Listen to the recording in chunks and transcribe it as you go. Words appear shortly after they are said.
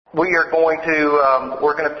we're going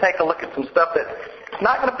to take a look at some stuff that's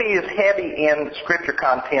not going to be as heavy in scripture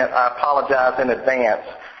content. I apologize in advance,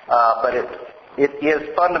 but it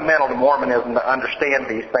is fundamental to Mormonism to understand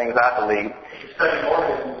these things, I believe. Studying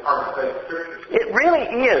Mormonism is hard to study scripture. It really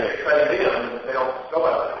is. They don't go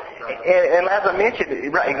out. And as I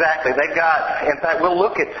mentioned, right, exactly, in fact, we'll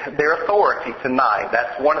look at their authority tonight.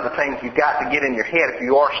 That's one of the things you've got to get in your head if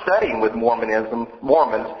you are studying with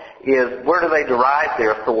Mormons, is where do they derive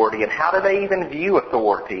their authority and how do they even view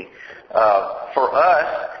authority? For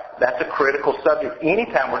us, that's a critical subject.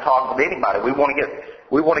 Anytime we're talking with anybody,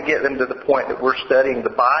 we want to get them to the point that we're studying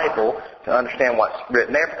the Bible to understand what's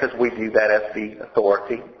written there, because we view that as the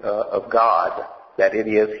authority of God, that it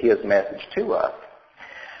is His message to us.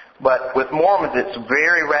 But with Mormons, it's a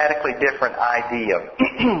very radically different idea.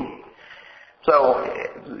 So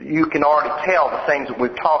you can already tell the things that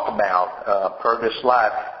we've talked about per this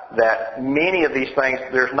slide, that many of these things,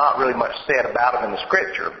 there's not really much said about them in the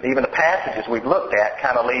Scripture. Even the passages we've looked at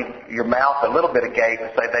kind of leave your mouth a little bit agape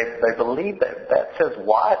and say they believe that. That says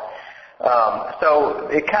what? So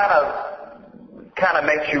it kind of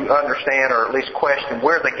makes you understand, or at least question,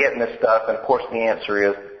 where are they getting this stuff? And of course the answer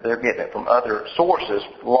is they're getting it from other sources,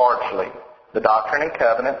 largely. The Doctrine and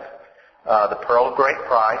Covenants, the Pearl of Great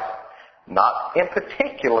Price, not in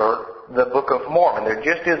particular the Book of Mormon. There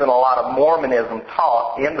just isn't a lot of Mormonism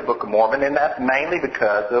taught in the Book of Mormon, and that's mainly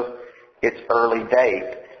because of its early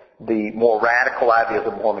date. The more radical ideas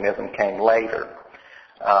of Mormonism came later.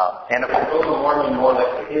 And of course, the Book of Mormon more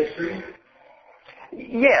like the history?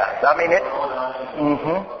 Yes, I mean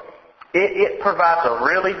it provides a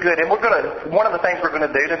really good, and one of the things we're going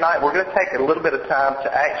to do tonight, we're going to take a little bit of time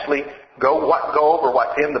to actually go over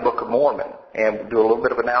what's in the Book of Mormon and do a little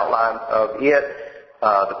bit of an outline of it,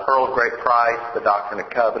 the Pearl of Great Price, the Doctrine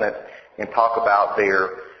and Covenants, and talk about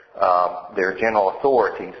their general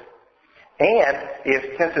authorities. And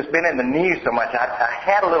since it's been in the news so much, I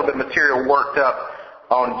had a little bit of material worked up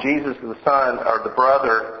on Jesus the son, or the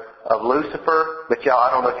brother of Lucifer, but y'all,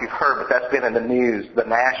 I don't know if you've heard, but that's been in the news, the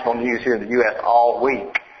national news here in the U.S. all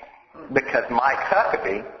week, because Mike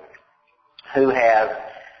Huckabee, who has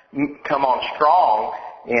come on strong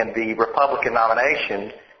in the Republican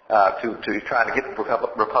nomination, to try to get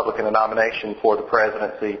the Republican nomination for the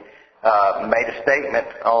presidency, made a statement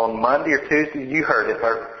on Monday or Tuesday. You heard it.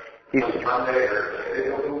 Monday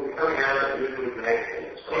or coming out of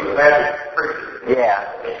yeah.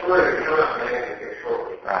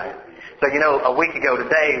 Right. So, a week ago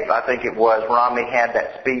today, I think it was, Romney had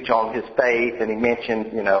that speech on his faith, and he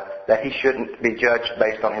mentioned, that he shouldn't be judged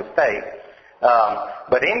based on his faith.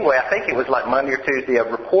 But anyway, I think it was like Monday or Tuesday, a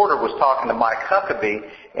reporter was talking to Mike Huckabee,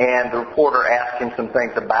 and the reporter asked him some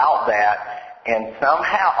things about that, and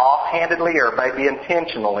somehow offhandedly, or maybe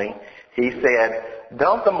intentionally, he said,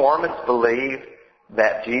 don't the Mormons believe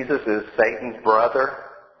that Jesus is Satan's brother?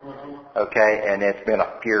 Okay, and it's been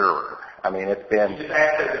a furor. I mean, it's been... You just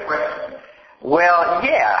asked that the question. Well,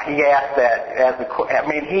 yeah, he asked that as a question. I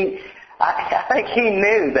mean, I think he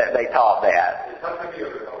knew that they taught that. Is Huckabee a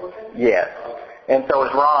Republican? Yes. Okay. And so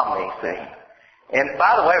is Romney, see. And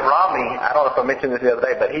by the way, Romney, I don't know if I mentioned this the other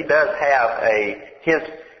day, but he does have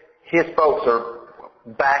his folks are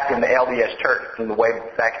back in the LDS Church from the way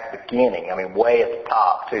back at the beginning. I mean, way at the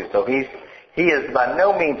top, too. So he is by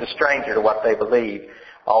no means a stranger to what they believe,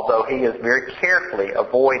 although he is very carefully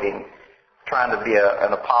avoiding trying to be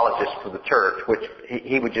an apologist for the church, which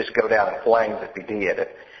he would just go down in flames if he did.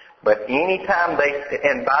 But anytime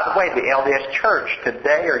and by the way, the LDS Church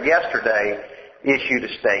today or yesterday issued a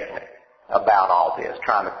statement about all this,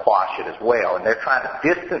 trying to quash it as well. And they're trying to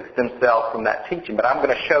distance themselves from that teaching. But I'm going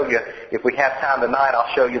to show you, if we have time tonight,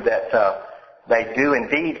 I'll show you that they do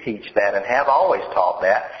indeed teach that and have always taught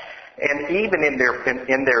that. And even in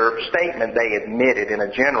their statement, they admit it in a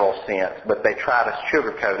general sense, but they try to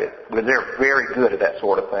sugarcoat it. But they're very good at that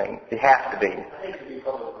sort of thing. It has to be.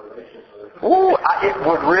 Ooh, it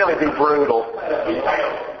would really be brutal.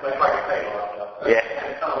 Yeah.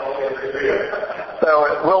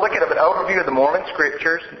 So we'll look at an overview of the Mormon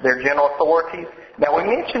Scriptures, their general authorities. Now we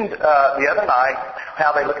mentioned the other night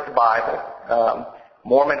how they look at the Bible.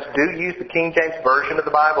 Mormons do use the King James Version of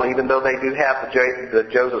the Bible, even though they do have the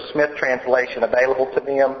Joseph Smith translation available to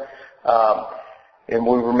them. And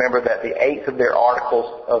we remember that the 8th of their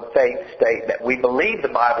articles of faith state that we believe the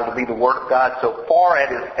Bible to be the Word of God so far as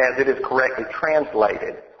it is correctly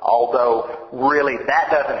translated, although really that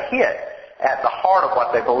doesn't hit at the heart of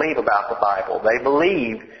what they believe about the Bible. They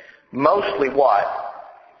believe mostly what?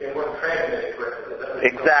 It wasn't translated correctly.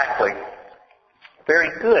 Exactly. Very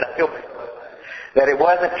good. That it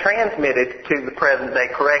wasn't transmitted to the present day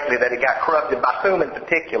correctly, that it got corrupted by whom in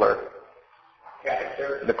particular?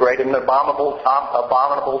 The great and abominable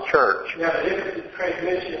church. Yeah, the difference in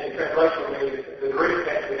transmission and translation means the Greek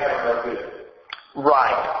text we have are good.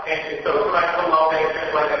 Right. And so somebody come along and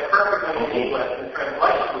translate that perfectly in English, and the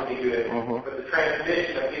translation would be good, but the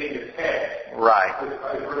transmission of getting the text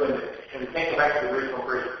is ruined. And we can't go back to the original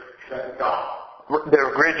Greek. That's gone. The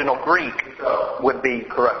original Greek would be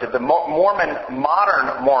corrupted. The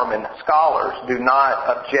modern Mormon scholars do not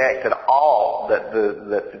object at all that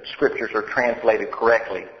the scriptures are translated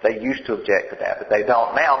correctly. They used to object to that, but they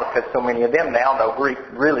don't now because so many of them now know Greek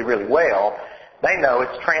really, really well. They know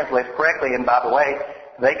it's translated correctly, and by the way,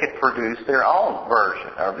 they could produce their own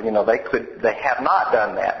version. Or, they have not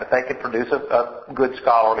done that, but they could produce a good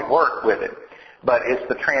scholarly work with it. But it's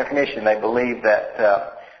the transmission. They believe that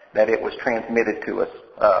it was transmitted to us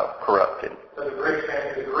corrupted. So the Greek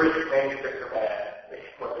manuscripts are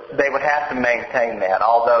bad. They would have to maintain that,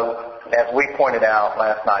 although, as we pointed out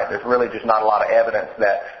last night, there's really just not a lot of evidence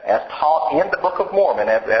that, as taught in the Book of Mormon,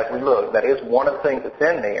 as we look, that is one of the things that's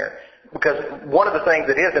in there. Because one of the things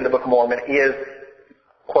that is in the Book of Mormon is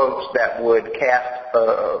quotes that would cast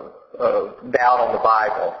doubt on the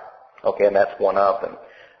Bible. Okay, and that's one of them.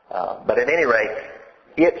 But at any rate,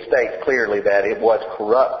 it states clearly that it was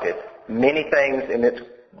corrupted. Many things, in its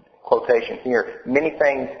quotation here, many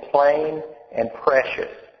things plain and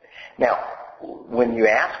precious. Now, when you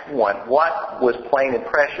ask one, what was plain and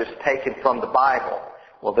precious taken from the Bible?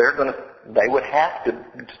 Well, they would have to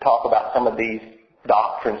talk about some of these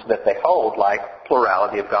doctrines that they hold, like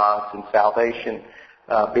plurality of gods and salvation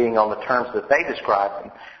being on the terms that they describe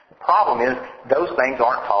them. The problem is, those things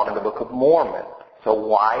aren't taught in the Book of Mormon. So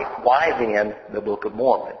why then the Book of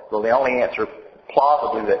Mormon? Well, the only answer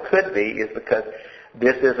plausibly that could be is because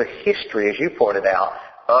this is a history, as you pointed out,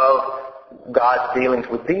 of God's dealings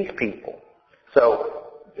with these people. So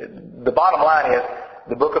the bottom line is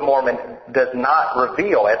the Book of Mormon does not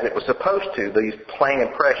reveal, as it was supposed to, these plain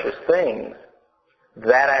and precious things.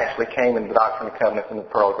 That actually came in the Doctrine and Covenants and the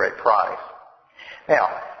Pearl of Great Price. Now,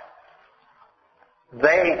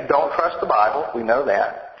 they don't trust the Bible. We know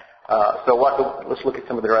that. Let's look at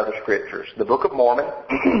some of their other scriptures. The Book of Mormon,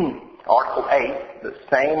 Article 8, the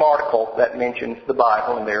same article that mentions the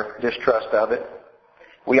Bible and their distrust of it.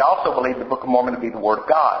 We also believe the Book of Mormon to be the Word of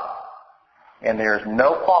God. And there's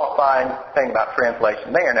no qualifying thing about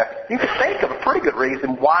translation there. Now, you can think of a pretty good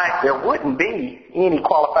reason why there wouldn't be any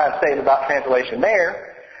qualifying statement about translation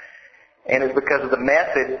there. And it's because of the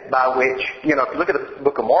method by which, if you look at the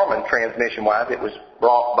Book of Mormon transmission-wise, it was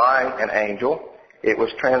brought by an angel. It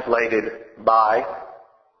was translated by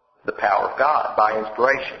the power of God, by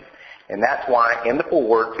inspiration. And that's why in the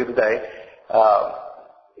foreword to today,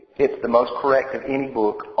 it's the most correct of any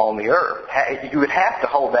book on the earth. You would have to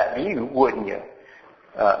hold that view, wouldn't you?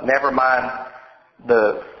 Never mind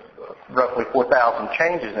the roughly 4,000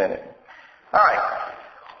 changes in it. All right.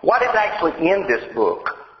 What is actually in this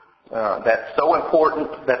book that's so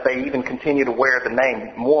important that they even continue to wear the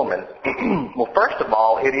name Mormon? Well, first of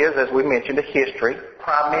all, it is, as we mentioned, a history,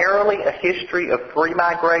 primarily a history of 3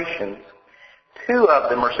 migrations. 2 of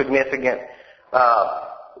them are significant.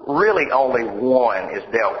 Really only one is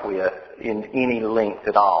dealt with in any length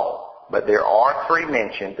at all. But there are 3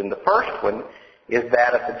 mentions, and the first one is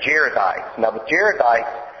that of the Jaredites. Now, the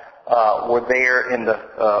Jaredites were there in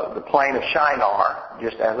the plain of Shinar,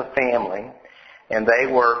 just as a family, and they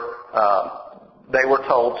were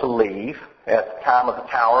told to leave at the time of the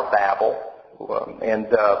Tower of Babel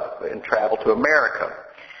and travel to America.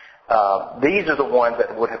 These are the ones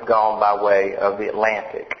that would have gone by way of the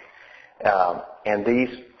Atlantic. And these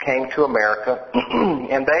came to America,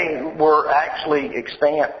 and they were actually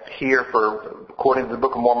extant here according to the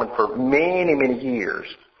Book of Mormon, for many, many years.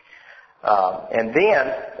 And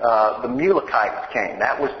then the Mulekites came.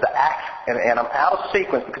 That was the act, and I'm out of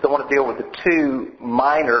sequence because I want to deal with the two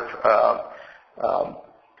minor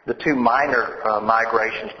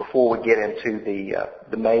migrations before we get into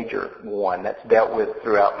the major one that's dealt with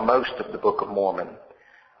throughout most of the Book of Mormon.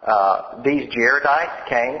 These Jaredites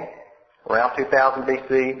came around 2000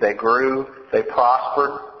 BC. They grew, they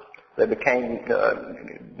prospered, they became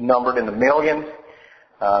numbered in the millions.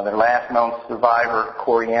 Their last known survivor,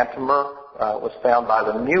 Coriantumr, was found by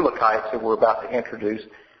the Mulekites, who we're about to introduce,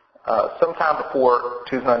 sometime before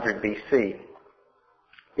 200 BC.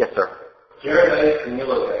 Yes, sir. Jaredites and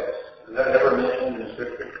Mulekites. Is that ever mentioned in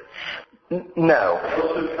Scripture? No.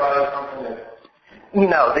 Those 2 tribes come from there?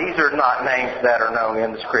 No, these are not names that are known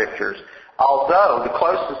in the Scriptures. Although the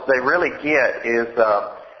closest they really get is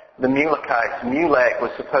the Mulekites. Mulek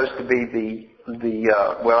was supposed to be the the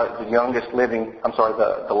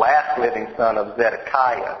last living son of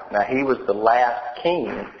Zedekiah. Now he was the last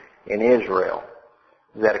king in Israel,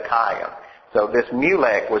 Zedekiah. So this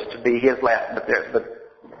Mulek was to be his last, but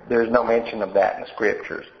there's no mention of that in the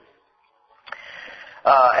scriptures.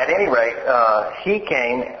 At any rate, he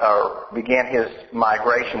began his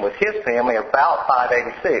migration with his family about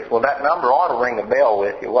 586. Well, that number ought to ring a bell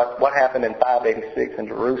with you. What happened in 586 in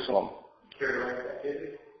Jerusalem?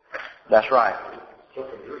 That's right.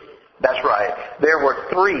 That's right. There were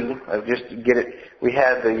three, just to get it, we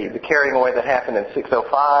had the carrying away that happened in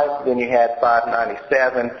 605, then you had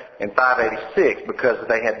 597 and 586 because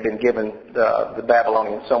they had been given the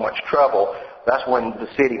Babylonians so much trouble. That's when the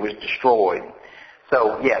city was destroyed.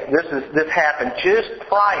 So, yes, this happened just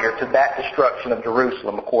prior to that destruction of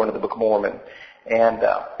Jerusalem, according to the Book of Mormon. And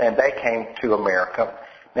they came to America.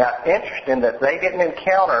 Now, interesting that they didn't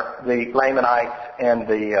encounter the Lamanites and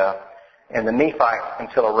the Nephites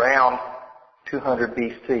until around 200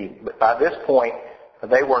 BC. But by this point,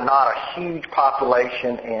 they were not a huge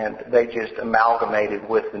population, and they just amalgamated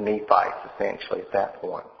with the Nephites, essentially, at that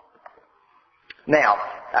point. Now,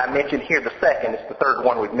 I mentioned here the second. It's the third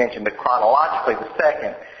one we've mentioned, but chronologically the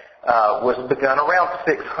second was begun around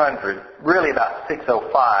 600, really about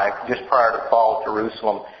 605, just prior to the fall of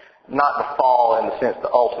Jerusalem. Not the fall in the sense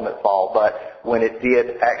the ultimate fall, but when it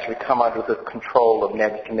did actually come under the control of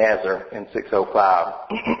Nebuchadnezzar in 605.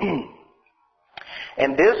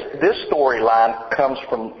 And this storyline comes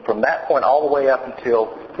from that point all the way up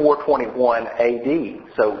until 421 AD,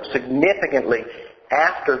 so significantly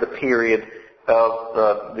after the period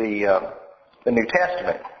of the New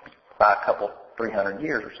Testament by a couple, 300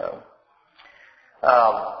 years or so.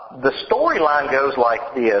 The storyline goes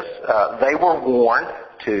like this. They were warned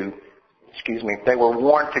to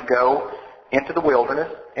go into the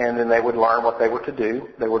wilderness, and then they would learn what they were to do.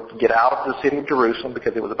 They were to get out of the city of Jerusalem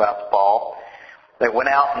because it was about to fall. They went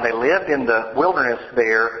out and they lived in the wilderness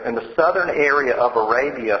there in the southern area of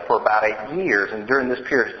Arabia for about 8 years. And during this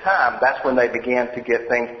period of time, that's when they began to get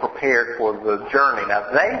things prepared for the journey. Now,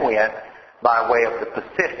 they went by way of the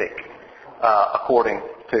Pacific, according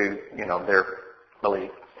to, their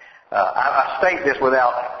belief. I state this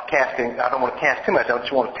without casting, I don't want to cast too much, I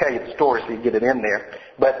just want to tell you the story so you get it in there.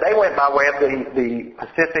 But they went by way of the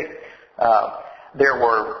Pacific. There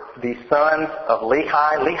were the sons of Lehi.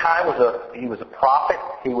 Lehi was a prophet.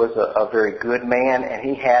 He was a very good man, and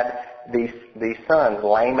he had these sons,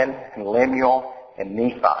 Laman and Lemuel and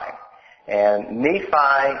Nephi. And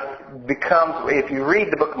Nephi becomes, if you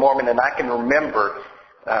read the Book of Mormon, and I can remember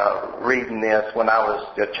reading this when I was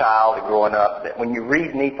a child and growing up, that when you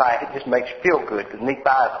read Nephi, it just makes you feel good, because Nephi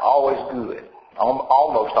is always good,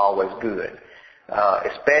 almost always good.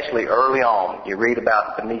 Especially early on, you read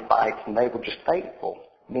about the Nephites, and they were just faithful.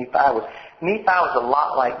 Nephi was a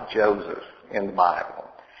lot like Joseph in the Bible.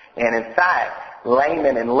 And in fact,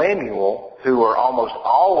 Laman and Lemuel, who are almost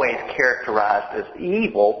always characterized as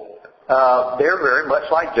evil, they're very much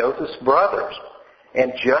like Joseph's brothers.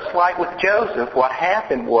 And just like with Joseph, what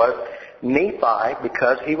happened was Nephi,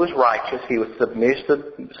 because he was righteous, he was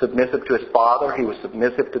submissive to his father, he was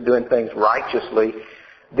submissive to doing things righteously,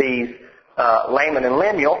 these Laman and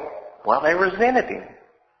Lemuel, well, they resented him,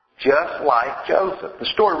 just like Joseph. The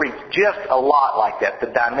story reads just a lot like that. The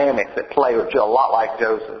dynamics at play are just a lot like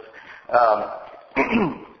Joseph.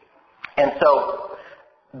 And so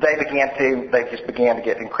they just began to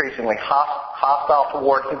get increasingly hostile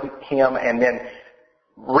towards him, and then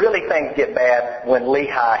really things get bad when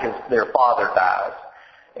Lehi, their father, dies.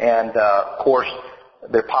 And of course,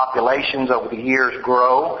 their populations over the years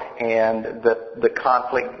grow, and the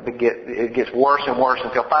conflict gets worse and worse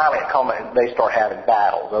until finally they start having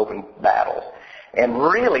battles, open battles. And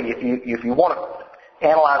really, if you want to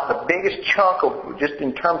analyze the biggest chunk of, just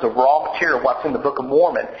in terms of raw material, what's in the Book of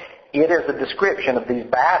Mormon, it is a description of these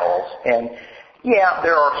battles. And yeah,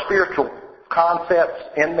 there are spiritual concepts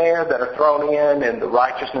in there that are thrown in, and the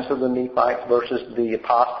righteousness of the Nephites versus the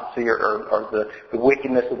apostasy or the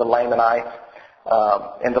wickedness of the Lamanites.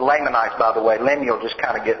 And the Lamanites, by the way, Lemuel just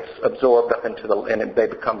kind of gets absorbed up into and they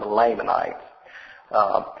become the Lamanites.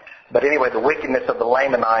 But anyway, the wickedness of the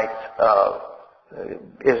Lamanites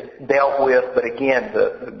is dealt with, but again,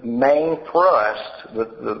 the main thrust,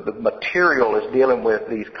 the material is dealing with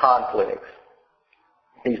these conflicts,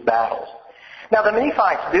 these battles. Now, the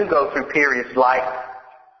Nephites do go through periods like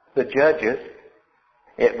the Judges.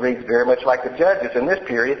 It reads very much like the Judges in this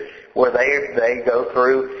period, where they go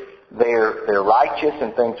through, they're righteous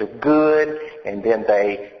and things are good, and then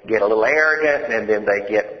they get a little arrogant, and then they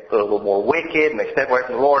get a little more wicked, and they step away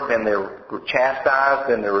from the Lord, then they're chastised,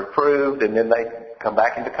 then they're reproved, and then they come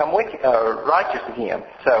back and become righteous again.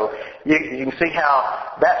 So you can see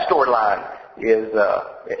how that storyline is,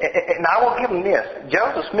 and I will give him this.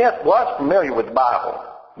 Joseph Smith was familiar with the Bible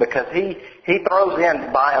because he throws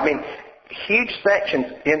in huge sections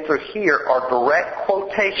in through here are direct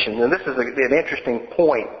quotations, and this is an interesting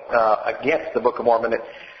point against the Book of Mormon. That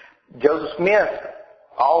Joseph Smith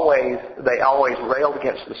always railed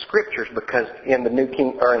against the Scriptures because in the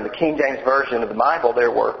in the King James Version of the Bible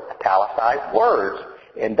there were italicized words,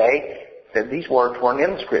 and they said these words weren't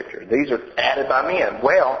in the Scripture. These are added by men.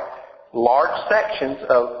 Well, large sections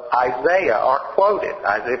of Isaiah are quoted,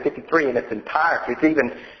 Isaiah 53 in its entirety. It's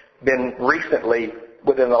even been recently,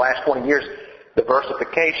 within the last 20 years, the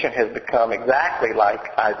versification has become exactly like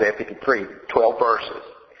Isaiah 53, 12 verses.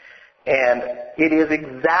 And it is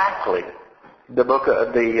exactly the book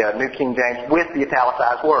of the New King James with the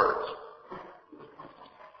italicized words.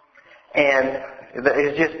 And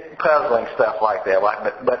it's just puzzling stuff like that.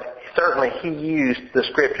 But certainly he used the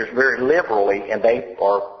Scriptures very liberally, and they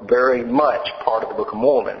are very much part of the Book of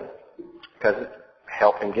Mormon because it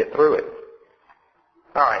helped him get through it.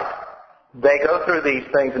 All right. They go through these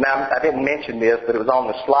things, and I didn't mention this, but it was on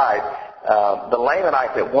the slide. The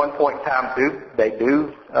Lamanites at one point in time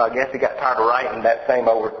I guess they got tired of writing that thing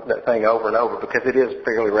over and over because it is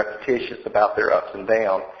fairly repetitious about their ups and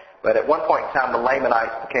downs. But at one point in time, the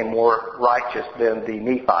Lamanites became more righteous than the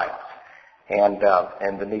Nephites, and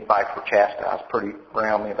the Nephites were chastised pretty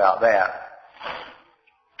roundly about that.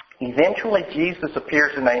 Eventually, Jesus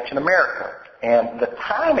appears in ancient America, and the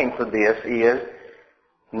timing for this is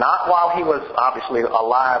not while he was obviously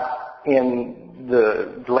alive in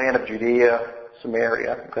the land of Judea,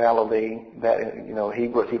 Samaria, Galilee. He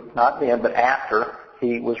was not then, but after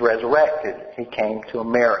he was resurrected, he came to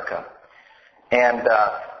America. And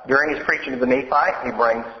during his preaching to the Nephites, he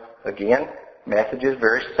brings, again, messages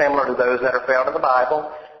very similar to those that are found in the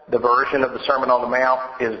Bible. The version of the Sermon on the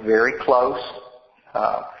Mount is very close.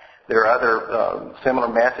 There are other similar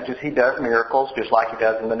messages. He does miracles, just like he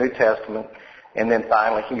does in the New Testament. And then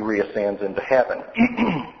finally he reascends into heaven.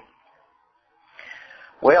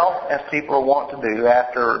 Well, as people are wont to do,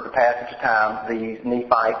 after the passage of time, these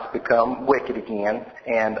Nephites become wicked again,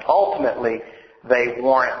 and ultimately they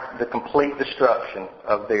warrant the complete destruction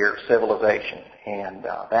of their civilization. And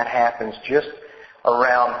that happens just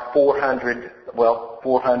around 400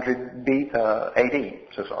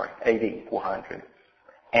 AD 400.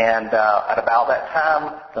 And at about that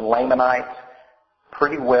time, the Lamanites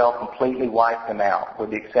pretty well completely wiped them out,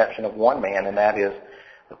 with the exception of one man, and that is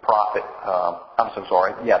the prophet,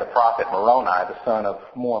 the prophet Moroni, the son of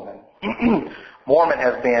Mormon. Mormon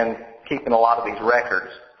has been keeping a lot of these records,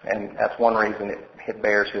 and that's one reason it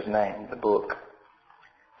bears his name, the book.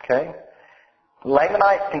 Okay?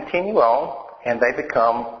 Lamanites continue on, and they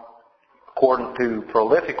become, according to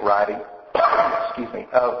prolific writing,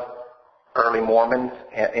 of early Mormons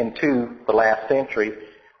into the last century,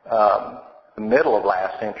 the middle of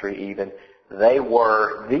last century even, they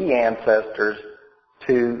were the ancestors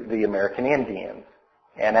to the American Indians.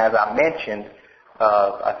 And as I mentioned,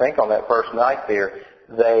 I think on that first night there,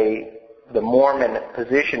 the Mormon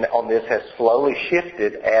position on this has slowly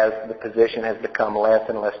shifted as the position has become less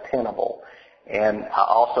and less tenable. And I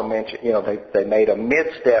also mentioned, they made a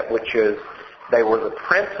mid-step, which is they were the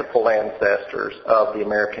principal ancestors of the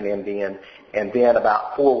American Indian. And then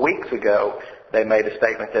about 4 weeks ago, they made a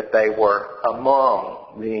statement that they were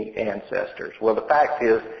among the ancestors. Well, the fact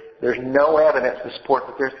is, there's no evidence to support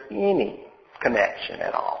that there's any connection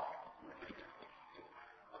at all.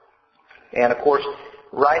 And of course,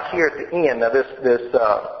 right here at the end, now this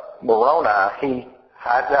Moroni, he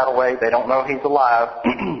hides out away. They don't know he's alive.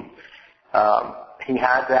 He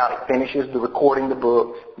hides out. He finishes the recording the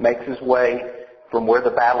books, makes his way from where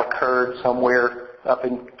the battle occurred somewhere up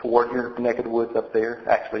toward your neck of the woods up there,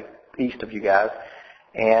 actually east of you guys,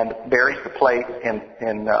 and buries the plate in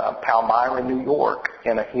Palmyra, New York,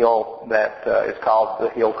 in a hill that is called the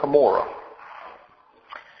Hill Cumorah.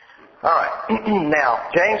 All right. Now,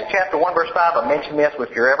 James chapter 1, verse 5, I mentioned this.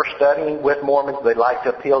 If you're ever studying with Mormons, they'd like to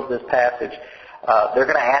appeal to this passage. They're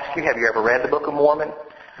going to ask you, have you ever read the Book of Mormon?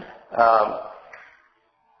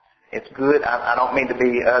 It's good. I don't mean to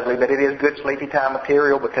be ugly, but it is good sleepy time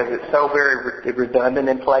material because it's so very redundant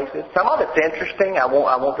in places. Some of it's interesting. I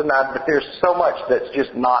won't deny, but there's so much that's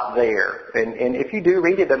just not there. And if you do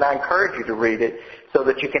read it, then I encourage you to read it so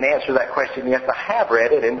that you can answer that question. Yes, I have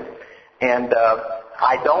read it, and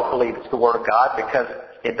I don't believe it's the Word of God because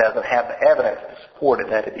it doesn't have the evidence to support it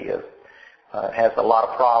that it is. It has a lot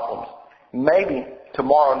of problems. Maybe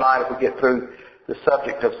tomorrow night, if we get through the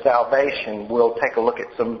subject of salvation, we'll take a look at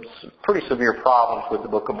some pretty severe problems with the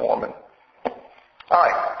Book of Mormon. All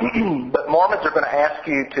right. But Mormons are going to ask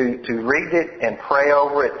you to read it and pray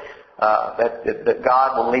over it, that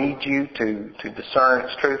God will lead you to discern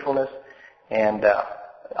its truthfulness. And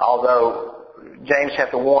although James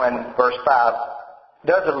chapter 1, verse 5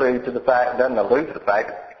 doesn't allude to the fact,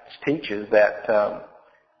 it teaches that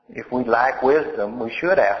if we lack wisdom, we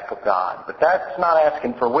should ask of God. But that's not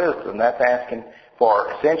asking for wisdom. That's asking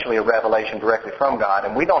for essentially a revelation directly from God.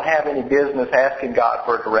 And we don't have any business asking God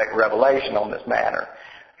for a direct revelation on this matter.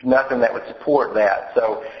 There's nothing that would support that.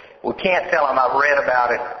 So we can't tell him I've read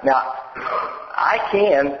about it. Now, I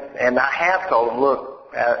can, and I have told him, look,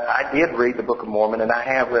 I did read the Book of Mormon, and I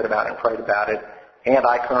have read about it and prayed about it, and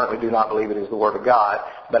I currently do not believe it is the Word of God.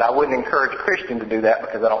 But I wouldn't encourage a Christian to do that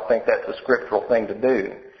because I don't think that's a scriptural thing to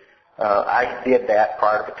do. I did that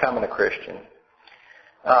prior to becoming a Christian.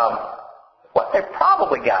 What they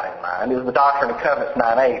probably got in mind is the Doctrine and Covenants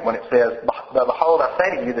 9:8 when it says, "Behold, I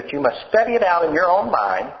say to you that you must study it out in your own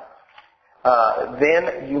mind.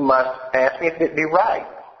 Then you must ask me if it be right.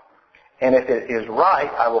 And if it is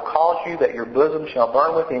right, I will cause you that your bosom shall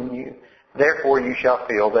burn within you. Therefore you shall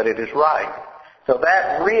feel that it is right." So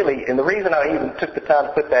that really, and the reason I even took the time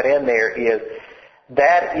to put that in there is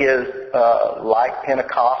that is, like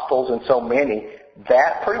Pentecostals and so many,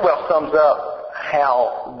 that pretty well sums up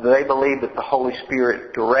how they believe that the Holy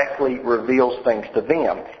Spirit directly reveals things to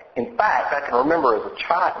them. In fact, I can remember as a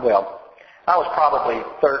child, I was probably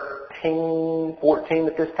 13, 14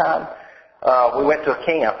 at this time. We went to a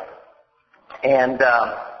camp, and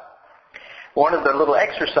one of the little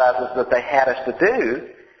exercises that they had us to do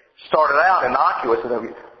started out innocuous,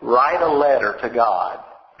 and write a letter to God.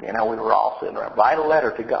 You know, we were all sitting around, write a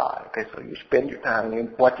letter to God. Okay, so you spend your time in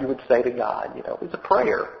what you would say to God. You know, it's a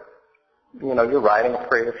prayer. You know, you're writing a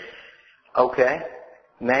prayer. Okay,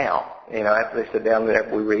 now, you know, after they sit down there,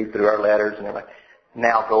 we read through our letters and everything.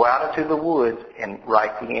 Now go out into the woods and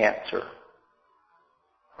write the answer.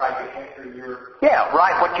 Write the answer Yeah,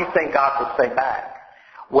 write what you think God would say back.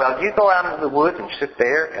 Well, you go out into the woods and sit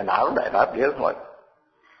there, and I did like,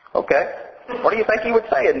 okay, what do you think he would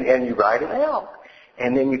say? And you write it out.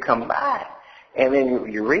 And then you come back, and then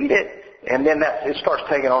you read it, and then it starts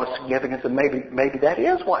taking on a significance, and maybe that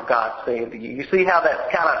is what God's saying to you. You see how that's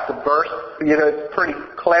kind of subversive? You know, it's a pretty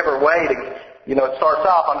clever way to, you know, it starts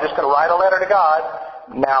off, I'm just going to write a letter to God,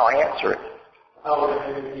 now answer it. Oh,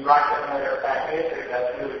 if you write that letter back answer,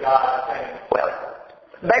 that's really God saying. Well,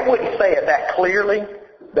 they wouldn't say it that clearly.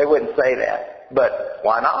 They wouldn't say that. But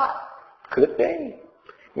why not? Could be.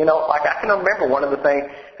 You know, like I can remember one of the things,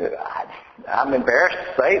 I'm embarrassed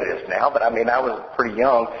to say this now, but I mean, I was pretty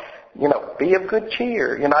young. You know, be of good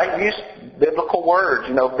cheer. You know, I used biblical words,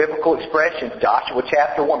 you know, biblical expressions. Joshua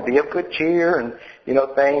chapter 1, be of good cheer, and, you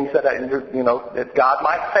know, things that, that God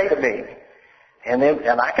might say to me. And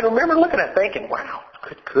I can remember looking at it thinking, wow,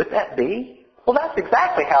 could that be? Well, that's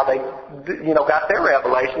exactly how they, you know, got their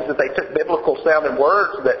revelations, that they took biblical sounding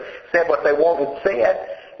words that said what they wanted said,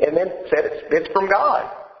 and then said it's from God.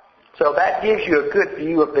 So that gives you a good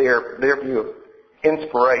view of their view of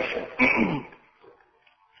inspiration.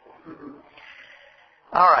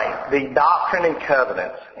 All right, the Doctrine and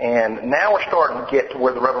Covenants, and now we're starting to get to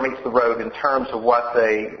where the rubber meets the road in terms of what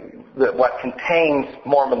contains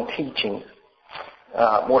Mormon teachings,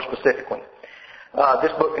 more specifically.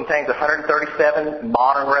 This book contains 137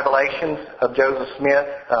 modern revelations of Joseph Smith.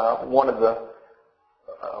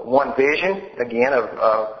 One vision, again,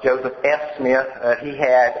 of Joseph F. Smith. He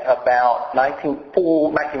had about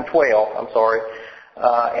 1912,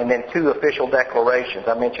 and then 2 official declarations.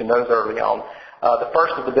 I mentioned those early on. The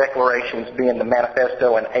first of the declarations being the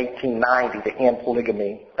manifesto in 1890 to end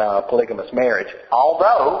polygamous marriage.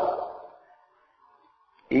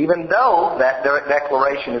 Even though that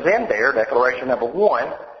declaration is in there, Declaration number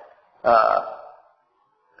 1,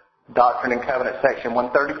 Doctrine and Covenants section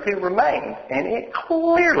 132 remains, and it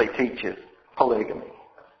clearly teaches polygamy.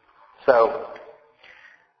 So,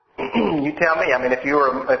 you tell me, I mean, if you were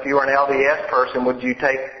an LDS person, would you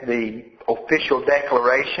take the official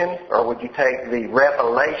declaration or would you take the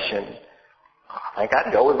revelation? I think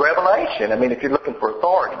I'd go with revelation. I mean, if you're looking for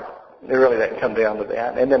authority, it really doesn't come down to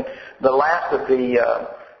that. And then the last of the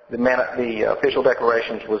official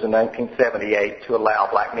declarations was in 1978 to allow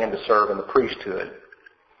black men to serve in the priesthood.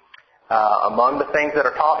 Among the things that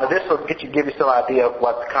are taught, now this will give you some idea of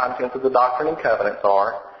what the contents of the Doctrine and Covenants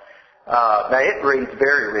are. Now it reads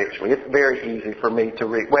very richly. It's very easy for me to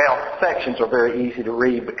read. Well, sections are very easy to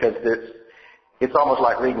read because it's almost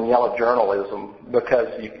like reading yellow journalism because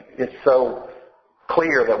it's so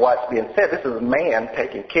clear that what's being said. This is a man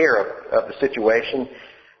taking care of the situation,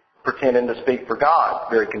 pretending to speak for God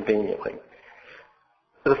very conveniently.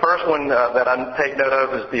 The first one that I take note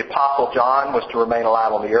of is the Apostle John was to remain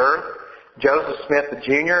alive on the earth. Joseph Smith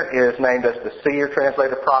Jr. is named as the seer,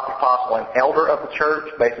 translator, prophet, apostle, and elder of the church.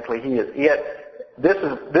 Basically, he is it. This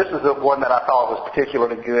is the one that I thought was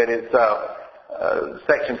particularly good. It's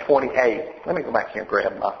section 28. Let me go back here and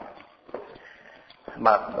grab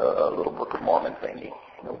my little Book of Mormon thingy.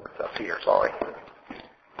 It's up here, sorry.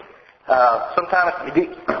 Sometimes,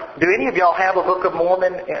 do any of y'all have a Book of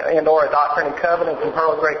Mormon and or a Doctrine and Covenants and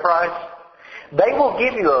Pearl of Great Price? They will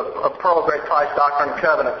give you a Pearl of Great Price Doctrine and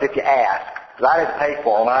Covenants if you ask. Because I didn't pay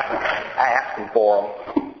for them. I asked them for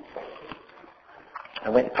them. I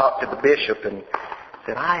went and talked to the bishop and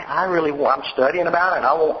said, I'm studying about it and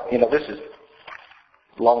I want, this is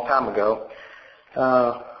a long time ago.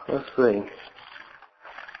 Let's see.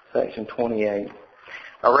 Section 28.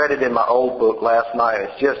 I read it in my old book last night.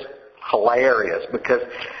 It's just hilarious because,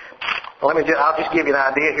 I'll just give you an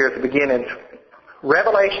idea here at the beginning.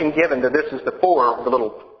 Revelation given to, this is the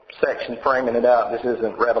little section framing it up. This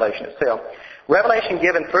isn't Revelation itself. Revelation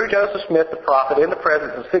given through Joseph Smith the prophet in the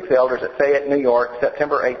presence of 6 elders at Fayette, New York,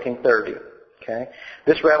 September 1830. Okay?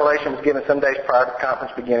 This revelation was given some days prior to the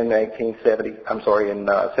conference beginning in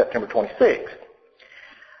September 26th.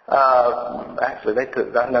 Actually,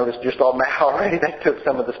 I noticed just on that already, they took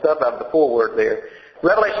some of the stuff out of the foreword there.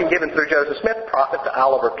 Revelation given through Joseph Smith the prophet to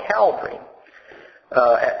Oliver Cowdery.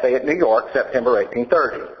 At Fayette, New York, September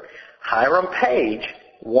 1830. Hiram Page,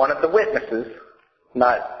 one of the witnesses,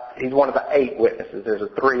 he's one of the 8 witnesses. There's a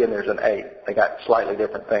 3 and there's an 8. They got slightly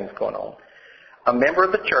different things going on. A member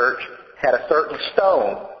of the church had a certain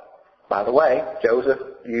stone. By the way, Joseph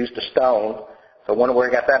used a stone, so I wonder where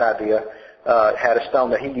he got that idea. Had a stone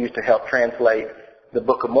that he used to help translate the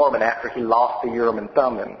Book of Mormon after he lost the Urim and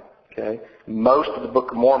Thummim. Okay? Most of the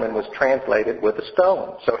Book of Mormon was translated with a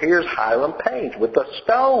stone. So here's Hiram Page with a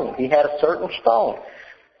stone. He had a certain stone.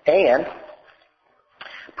 And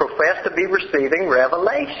professed to be receiving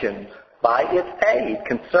revelations by its aid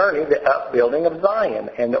concerning the upbuilding of Zion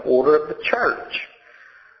and the order of the church.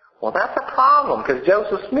 Well, that's a problem because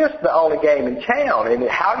Joseph Smith's the only game in town. And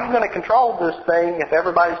how are you going to control this thing if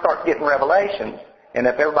everybody starts getting revelations? And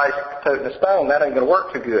if everybody's toting a stone, that ain't going to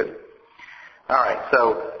work too good. All right,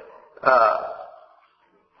 so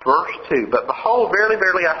verse 2, but behold, verily,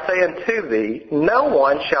 verily, I say unto thee, no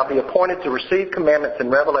one shall be appointed to receive commandments and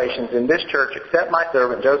revelations in this church except my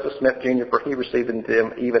servant Joseph Smith Jr., for he received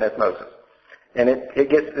them even as Moses. And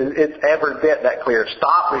it's every bit that clear.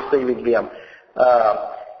 Stop receiving them.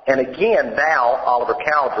 And again, thou, Oliver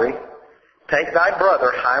Cowdery, take thy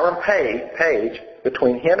brother Hiram Page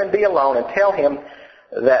between him and thee alone, and tell him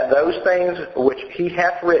that those things which he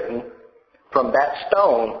hath written from that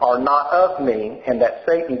stone are not of me, and that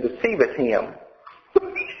Satan deceiveth him.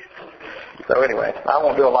 So anyway, I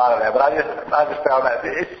won't do a lot of that, but I just found that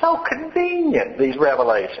it's so convenient, these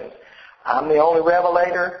revelations. I'm the only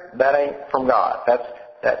revelator. That ain't from God.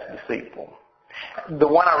 That's deceitful. The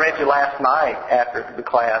one I read you last night after the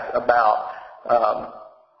class about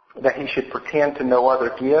that he should pretend to no other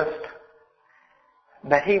gift,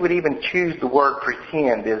 that he would even choose the word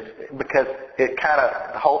pretend is because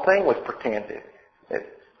the whole thing was pretended. It's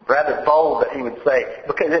rather bold that he would say,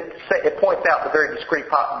 because it points out the very distinct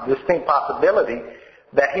possibility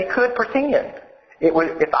that he could pretend.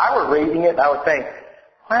 If I were reading it, I would think,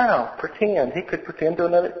 wow, pretend. He could pretend to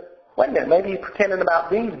another. Wait a minute, maybe he pretended about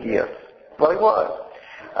these gifts. Well, he was.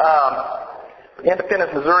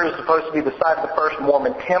 Independence, Missouri was supposed to be the site of the first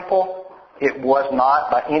Mormon temple. It was not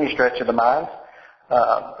by any stretch of the mind.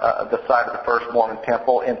 The site of the first Mormon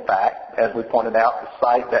temple. In fact, as we pointed out, the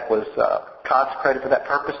site that was consecrated for that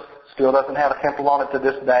purpose still doesn't have a temple on it to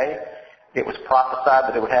this day. It was prophesied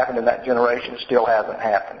that it would happen in that generation. It still hasn't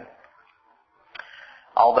happened.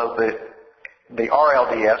 Although the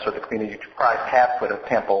RLDS, or the Community of Christ, have put a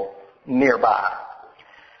temple nearby.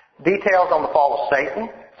 Details on the fall of Satan,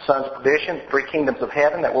 sons of perdition, 3 kingdoms of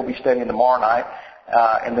heaven that we'll be studying tomorrow night,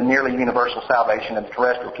 and the nearly universal salvation of the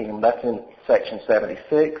terrestrial kingdom. That's in section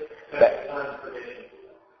 76.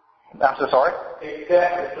 I'm so sorry?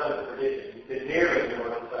 Except the sons of perdition. The nearly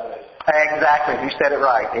universal salvation. Exactly. You said it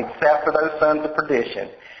right. Except for those sons of perdition.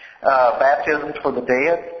 Baptisms for the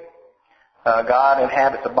dead. God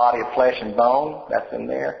inhabits a body of flesh and bone. That's in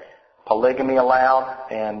there. Polygamy allowed,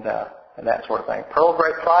 and that sort of thing. Pearl of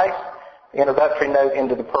Great Price. Introductory note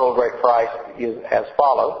into the Pearl of Great Price is as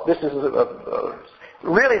follows. This is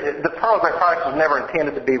really the Pearl of Great Price was never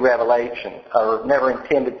intended to be revelation, or never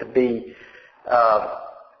intended to be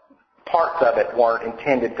parts of it weren't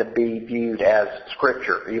intended to be viewed as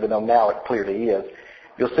Scripture, even though now it clearly is.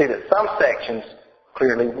 You'll see that some sections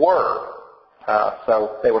clearly were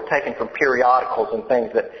So they were taken from periodicals and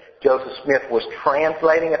things that Joseph Smith was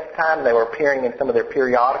translating at the time. They were appearing in some of their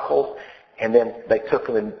periodicals, and then they took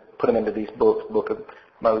them and put them into these books, Book of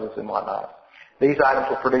Moses and whatnot. These items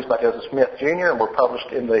were produced by Joseph Smith Jr. and were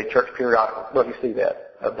published in the church periodical. Well, you see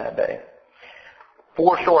that of that day.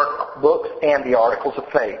 4 short books and the Articles of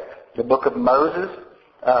Faith. The Book of Moses.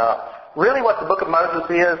 Really what the Book of Moses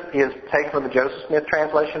is taken from the Joseph Smith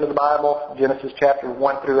translation of the Bible, Genesis chapters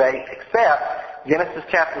 1 through 8, except Genesis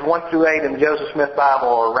chapters 1 through 8 in the Joseph Smith Bible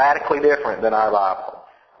are radically different than our Bible.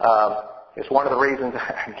 It's one of the reasons,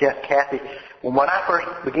 I guess, Kathy, when I first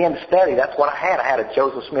began to study, that's what I had. I had a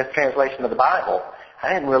Joseph Smith translation of the Bible.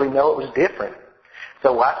 I didn't really know it was different.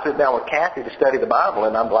 So I sit down with Kathy to study the Bible,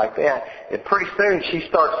 and I'm like that. And pretty soon she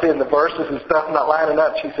starts seeing the verses and stuff not lining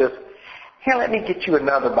up. She says, "Here, let me get you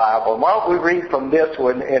another Bible. Why don't we read from this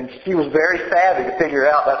one?" And she was very savvy to figure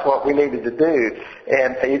out that's what we needed to do.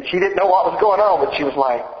 And she didn't know what was going on, but she was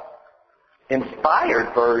like,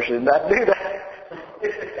 "Inspired version, I do that."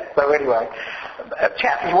 So anyway,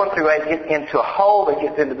 chapters 1 through 8 get into they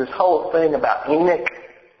get into this whole thing about Enoch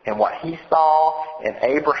and what he saw, and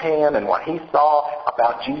Abraham and what he saw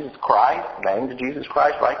about Jesus Christ, named Jesus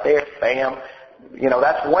Christ right there, bam.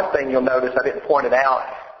 That's one thing you'll notice, I didn't point it out,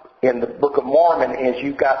 in the Book of Mormon is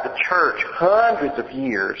you've got the church hundreds of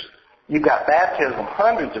years, you've got baptism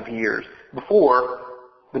hundreds of years before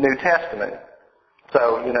the New Testament.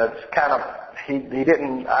 So, it's kind of, he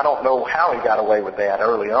didn't, I don't know how he got away with that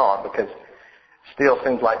early on, because it still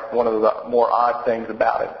seems like one of the more odd things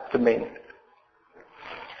about it to me.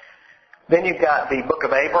 Then you've got the Book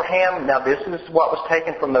of Abraham. Now this is what was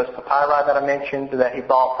taken from those papyri that I mentioned that he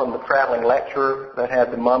bought from the traveling lecturer that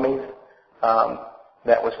had the mummies.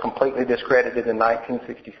 That was completely discredited in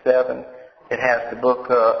 1967. It has the book,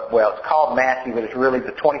 it's called Matthew, but it's really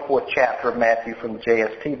the 24th chapter of Matthew from the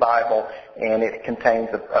JST Bible, and it contains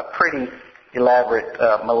a pretty elaborate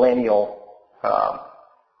millennial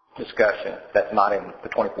discussion that's not in the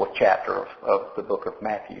 24th chapter of the book of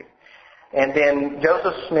Matthew. And then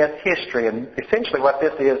Joseph Smith's history, and essentially what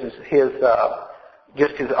this is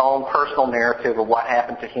just his own personal narrative of what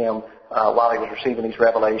happened to him while he was receiving these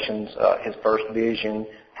revelations, his first vision,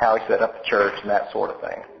 how he set up the church, and that sort of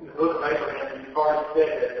thing. The book of Abraham, you've already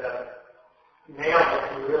said that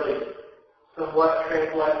now you really somewhat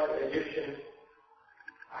translate the Egyptian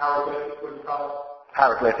hieroglyphics, what you call it?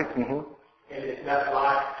 Hieroglyphics, mm-hmm. And it's not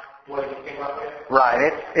like what he came up with?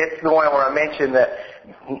 Right. It's the one where I mentioned that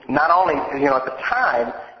not only, at the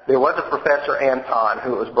time, there was a Professor Anton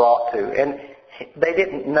who it was brought to, and they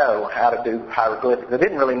didn't know how to do hieroglyphics. They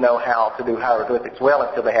didn't really know how to do hieroglyphics well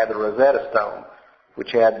until they had the Rosetta Stone,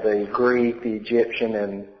 which had the Greek, the Egyptian,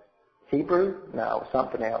 and Hebrew? No, it was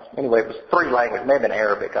something else. Anyway, it was 3 languages, maybe in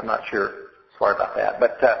Arabic, I'm not sure. Sorry about that.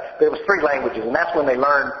 But there was 3 languages, and that's when they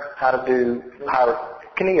learned how to do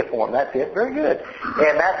cuneiform. That's it. Very good.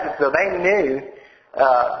 And so they knew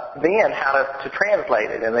then how to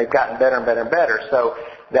translate it, and they've gotten better and better and better. So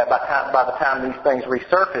that by the time these things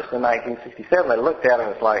resurfaced in 1967, they looked at it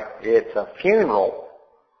and it's like, it's a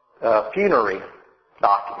funerary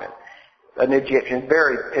document. An Egyptian,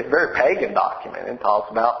 it's a very pagan document, and talks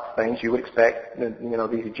about things you would expect,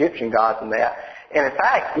 these Egyptian gods and that. And in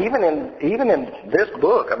fact, even in this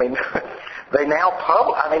book, they now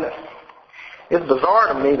it's bizarre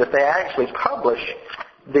to me that they actually publish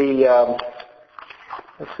the,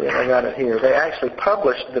 let's see if I got it here. They actually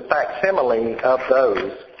published the facsimile of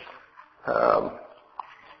those.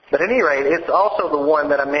 But at any rate, it's also the one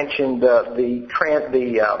that I mentioned, the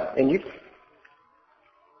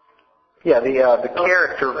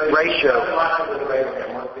character ratio.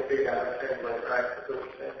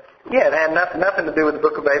 Yeah, it had nothing to do with the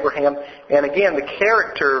Book of Abraham. And again, the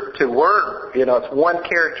character to word, it's one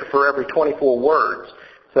character for every 24 words.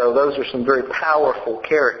 So those are some very powerful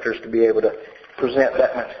characters to be able to present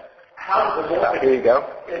that much. Here you go.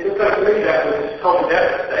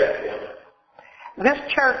 This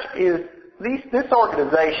church this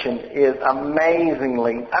organization is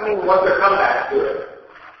amazingly, what's their comeback to it?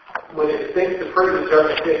 When it seems to prove the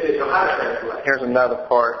church is how to translate. Here's another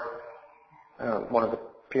part, one of the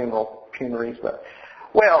funerals, but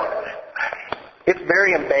it's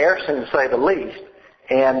very embarrassing to say the least.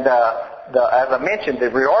 And as I mentioned, the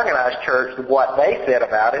reorganized church, what they said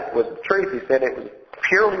about it was the truth. He said it was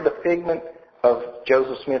purely the figment of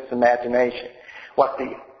Joseph Smith's imagination. What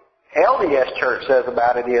the LDS church says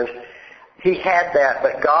about it is he had that,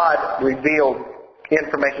 but God revealed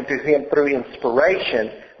information to him through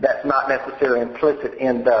inspiration that's not necessarily implicit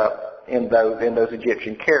in those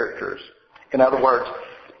Egyptian characters. In other words,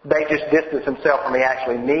 they just distanced themselves from he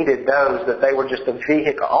actually needed those, that they were just a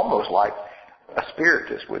vehicle, almost like a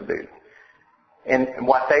spiritist would do. And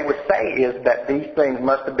what they would say is that these things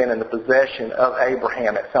must have been in the possession of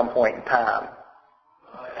Abraham at some point in time.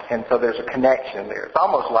 And so there's a connection there. It's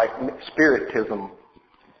almost like spiritism.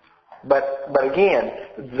 But again,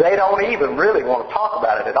 they don't even really want to talk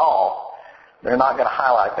about it at all. They're not going to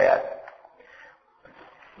highlight that.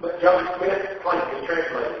 But Joseph Smith claimed to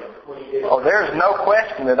translate them when he did. Oh, there's no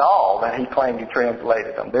question at all that he claimed he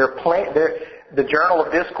translated them. The Journal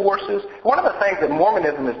of Discourses, one of the things that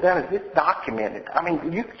Mormonism has done is it's documented. I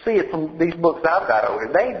mean, you can see it from these books I've got over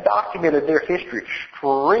here. They documented their history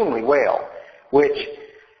extremely well, which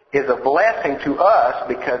is a blessing to us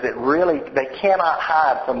because they cannot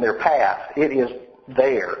hide from their past. It is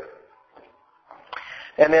there.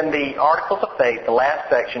 And then the Articles of Faith, the last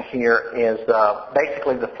section here, is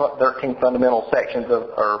basically the 13 fundamental sections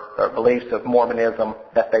or beliefs of Mormonism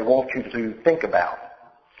that they want you to think about.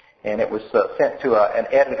 And it was sent to an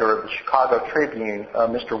editor of the Chicago Tribune,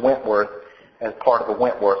 Mr. Wentworth, as part of a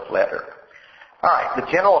Wentworth letter. All right, the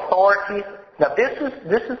general authorities. Now this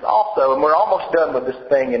is also, and we're almost done with this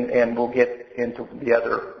thing, and we'll get into the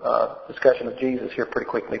other discussion of Jesus here pretty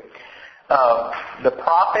quickly. The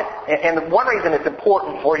prophet, and one reason it's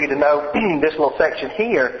important for you to know this little section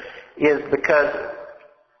here is because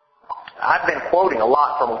I've been quoting a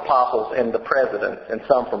lot from apostles and the presidents, and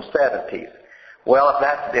some from 70s. Well,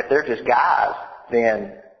 if they're just guys,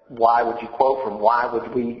 then why would you quote from? Why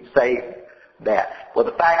would we say that? Well,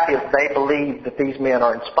 the fact is they believe that these men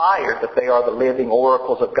are inspired, that they are the living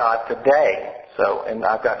oracles of God today. So, and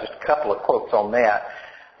I've got just a couple of quotes on that.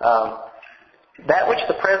 That which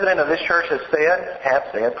the president of this church have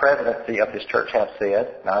said, presidency of this church have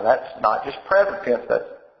said. Now, that's not just present tense, that's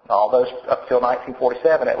all those up till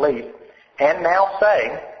 1947 at least. And now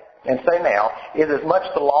say now, is as much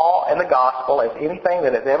the law and the gospel as anything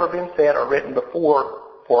that has ever been said or written before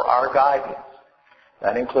for our guidance.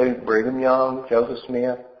 That includes Brigham Young, Joseph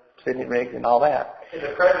Smith, Sidney Riggs, and all that. And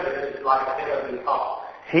the president is like the head of the apostle.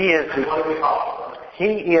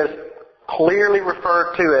 He is clearly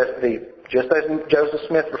referred to as just as Joseph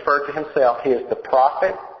Smith referred to himself, he is the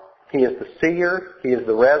prophet, he is the seer, he is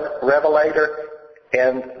the revelator,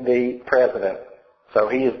 and the president. So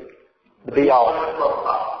he is the be-all.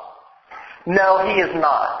 No, he is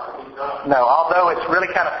not. No, although it's really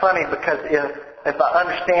kind of funny because if I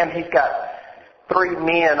understand, he's got 3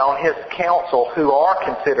 men on his council who are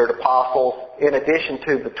considered apostles in addition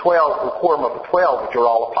to the quorum of the 12, which are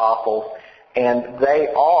all apostles. And they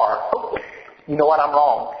are, you know what, I'm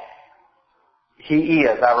wrong. He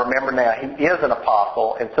is, I remember now, he is an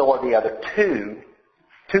apostle, and so are the other two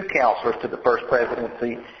counselors to the first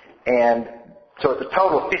presidency. And so it's a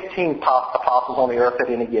total of 15 apostles on the earth at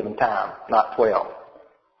any given time, not 12.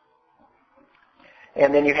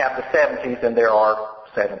 And then you have the 70s, and there are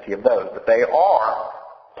 70 of those. But they are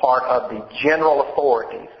part of the general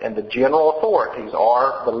authorities, and the general authorities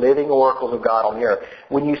are the living oracles of God on the earth.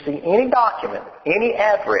 When you see any document, any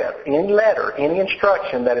address, any letter, any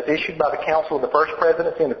instruction that is issued by the Council of the First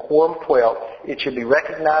Presidency and the Quorum of 12, it should be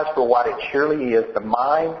recognized for what it surely is, the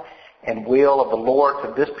mind and will of the Lord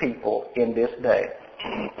to this people in this day.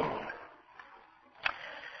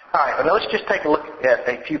 All right, well, let's just take a look at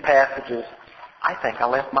a few passages. I think I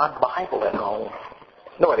left my Bible at home.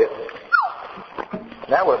 No, I didn't.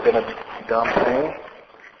 That would have been a dumb thing.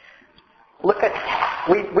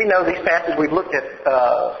 We know these passages. We've looked at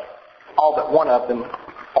all but one of them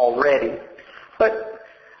already. But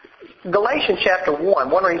Galatians chapter 1,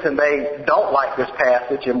 one reason they don't like this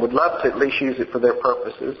passage and would love to at least use it for their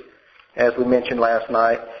purposes, as we mentioned last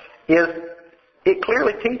night, is it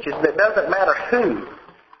clearly teaches that it doesn't matter who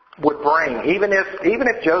would bring, even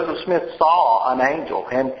if Joseph Smith saw an angel,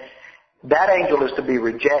 and that angel is to be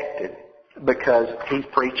rejected because he's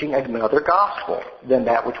preaching another gospel than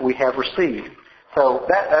that which we have received. So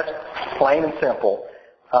that's plain and simple.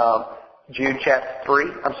 Jude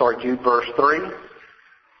verse 3.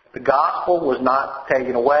 The gospel was not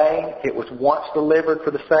taken away. It was once delivered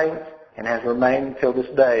for the saints and has remained until this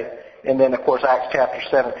day. And then, of course, Acts chapter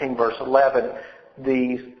 17, verse 11,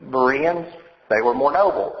 these Bereans, they were more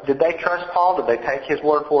noble. Did they trust Paul? Did they take his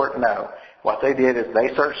word for it? No. What they did is they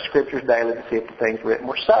searched the Scriptures daily to see if the things written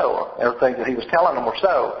were so, or things that he was telling them were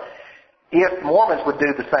so. If Mormons would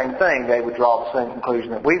do the same thing, they would draw the same conclusion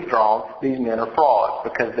that we've drawn. These men are frauds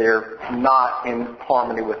because they're not in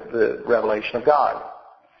harmony with the revelation of God.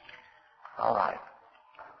 All right.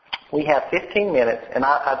 We have 15 minutes, and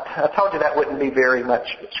I told you that wouldn't be very much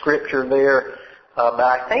Scripture there, but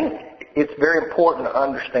I think it's very important to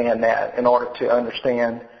understand that in order to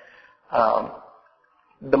understand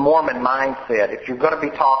the Mormon mindset. If you're going to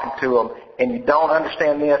be talking to them and you don't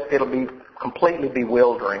understand this, it'll be completely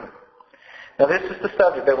bewildering. Now, this is the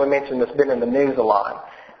subject that we mentioned that's been in the news a lot.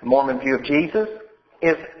 The Mormon view of Jesus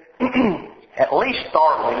is at least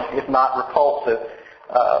startling, if not repulsive,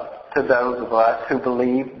 to those of us who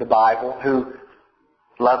believe the Bible, who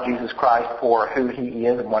love Jesus Christ for who He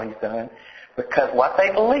is and what He's done. Because what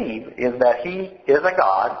they believe is that He is a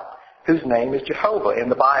God whose name is Jehovah in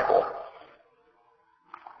the Bible.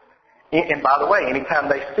 And by the way, anytime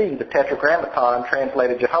they see the Tetragrammaton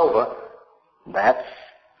translated Jehovah, that's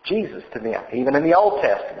Jesus to them, even in the Old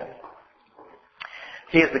Testament.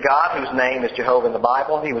 He is the God whose name is Jehovah in the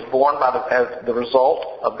Bible. He was born as the result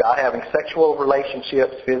of God having sexual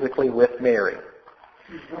relationships physically with Mary.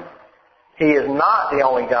 He is not the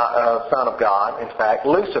only Son of God. In fact,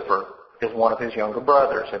 Lucifer is one of His younger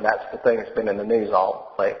brothers, and that's the thing that's been in the news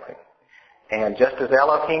all lately. And just as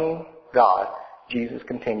Elohim, God, Jesus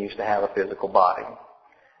continues to have a physical body.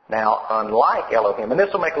 Now, unlike Elohim, and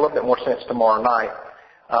this will make a little bit more sense tomorrow night,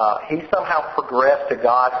 He somehow progressed to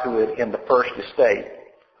godhood in the first estate.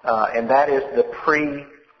 And that is the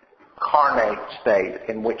pre-carnate state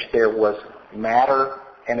in which there was matter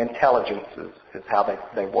and intelligences, is how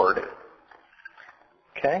they word it.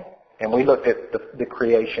 Okay? And we looked at the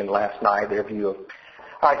creation last night, their view of...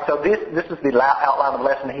 All right, so this is the outline of the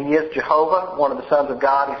lesson. He is Jehovah, one of the sons of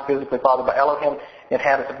God. He's physically fathered by Elohim,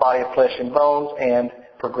 inhabits a body of flesh and bones, and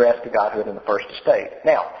progressed to godhood in the first estate.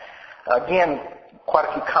 Now, again, quite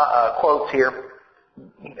a few quotes here.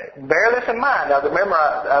 Bear this in mind. Now, remember,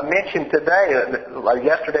 I mentioned today, like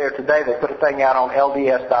yesterday or today, they put a thing out on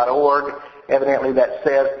LDS.org. Evidently, that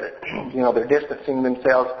says that, they're distancing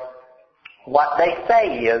themselves. What they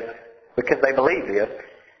say is, because they believe this,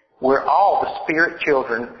 we're all the spirit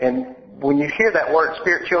children. And when you hear that word,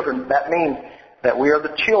 spirit children, that means that we are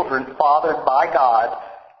the children fathered by God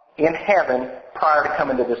in heaven prior to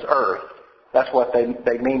coming to this earth. That's what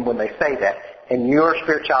they mean when they say that. And you're a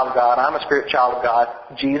spirit child of God, I'm a spirit child of God,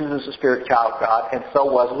 Jesus is a spirit child of God, and so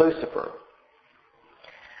was Lucifer.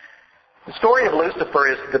 The story of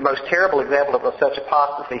Lucifer is the most terrible example of such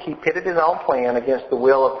apostasy. He pitted his own plan against the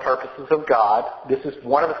will and purposes of God. This is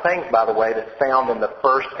one of the things, by the way, that's found in the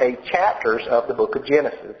first 8 chapters of the book of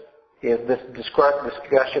Genesis, is this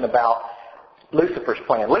discussion about Lucifer's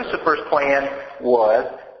plan. Lucifer's plan was,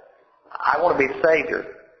 I want to be the Savior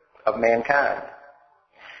of mankind.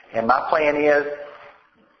 And my plan is,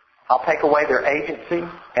 I'll take away their agency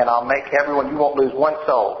and I'll make everyone, you won't lose one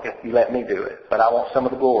soul if you let me do it, but I want some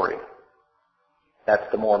of the glory. That's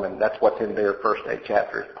the Mormon. That's what's in their first 8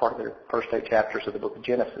 chapters, part of their first 8 chapters of the book of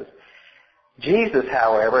Genesis. Jesus,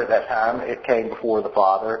 however, at that time, it came before the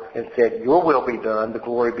Father and said, your will be done, the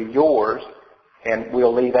glory be yours, and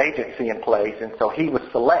we'll leave agency in place. And so he was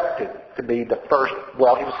selected to be the first, he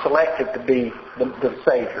was selected to be the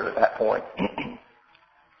Savior at that point.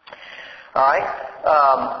 All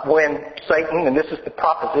right? When Satan, and this is the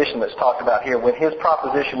proposition that's talked about here, when his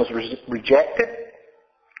proposition was rejected,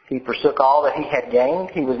 he forsook all that he had gained.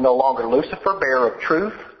 He was no longer Lucifer, bearer of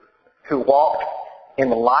truth, who walked in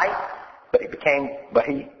the light, but he became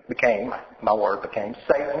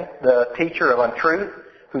Satan, the teacher of untruth,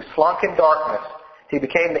 who slunk in darkness. He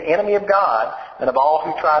became the enemy of God and of all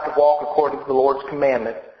who tried to walk according to the Lord's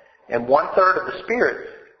commandments. And 1/3 of the spirits,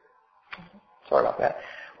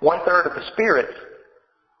 one-third of the spirits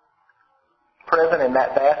present in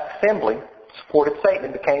that vast assembly supported Satan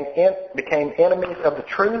and became enemies of the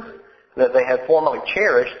truth that they had formerly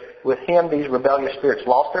cherished. With him, these rebellious spirits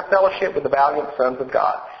lost their fellowship with the valiant sons of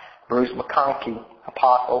God. Bruce McConkie,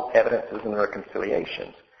 Apostle, Evidences and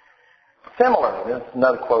Reconciliations. Similarly, this is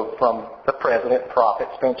another quote from the president, prophet,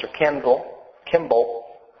 Spencer Kimball.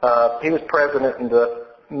 He was president in the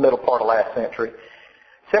middle part of last century.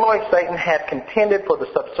 Similarly, Satan had contended for the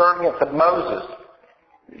subservience of Moses.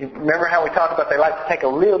 You remember how we talked about they like to take a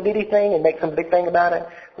little bitty thing and make some big thing about it?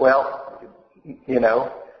 Well,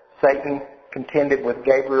 Satan contended with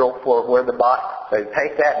Gabriel for where the body, so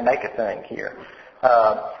take that and make a thing here.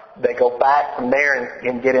 They go back from there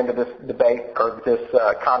and get into this debate or this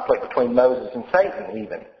conflict between Moses and Satan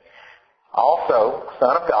even. Also,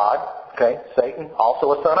 son of God, Satan,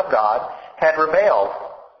 also a son of God, had rebelled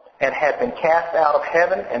and had been cast out of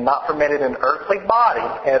heaven and not permitted an earthly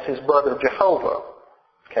body as his brother Jehovah.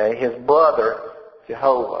 His brother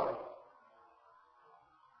Jehovah.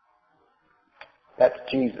 That's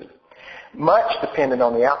Jesus. Much depended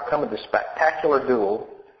on the outcome of this spectacular duel.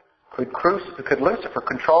 Could Lucifer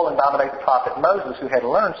control and dominate the prophet Moses, who had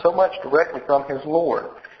learned so much directly from his Lord?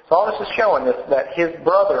 So all this is showing us that his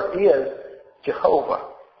brother is Jehovah,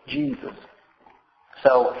 Jesus.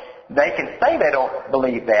 So they can say they don't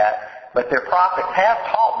believe that, but their prophets have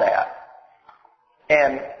taught that.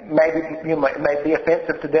 And maybe you may be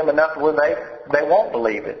offensive to them enough where they won't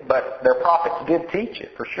believe it. But their prophets did teach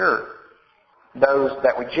it, for sure. Those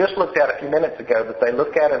that we just looked at a few minutes ago that they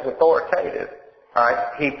look at as authoritative. All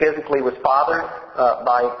right, he physically was fathered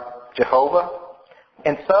by Jehovah.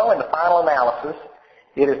 And so, in the final analysis,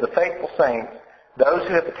 it is the faithful saints, those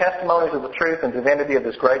who have the testimonies of the truth and divinity of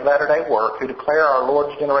this great latter-day work, who declare our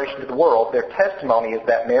Lord's generation to the world. Their testimony is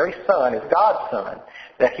that Mary's son is God's son,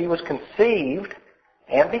 that he was conceived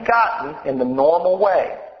and begotten in the normal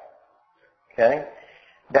way. Okay?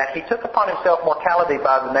 That he took upon himself mortality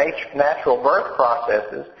by the natural birth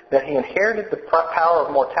processes, that he inherited the power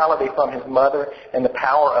of mortality from his mother and the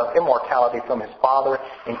power of immortality from his father.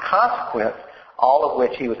 In consequence, all of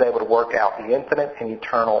which he was able to work out the infinite and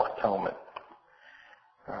eternal atonement.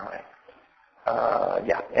 All right.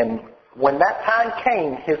 And when that time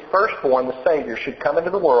came, his firstborn, the Savior, should come into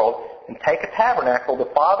the world and take a tabernacle.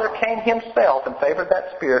 The Father came himself and favored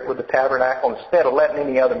that Spirit with the tabernacle instead of letting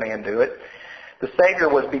any other man do it. The Savior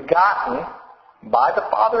was begotten by the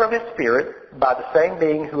Father of his Spirit, by the same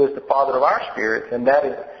being who is the Father of our spirits, and that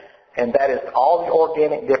is all the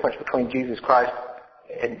organic difference between Jesus Christ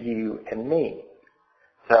and you and me.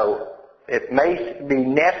 So it may be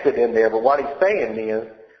nested in there, but what he's saying is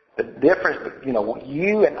the difference.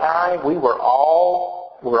 You and I, we're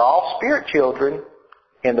all spirit children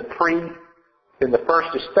in the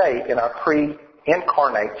first estate, in our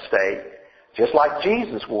pre-incarnate state, just like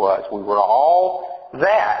Jesus was. We were all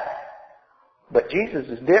that. But Jesus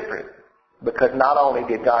is different because not only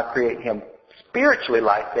did God create him spiritually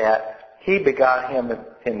like that, he begot him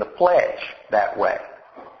in the flesh that way.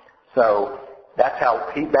 So that's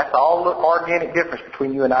all the organic difference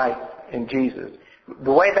between you and I and Jesus.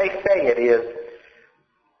 The way they say it is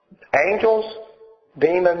angels,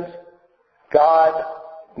 demons, God,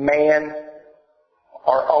 man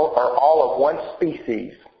are all of one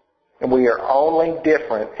species, and we are only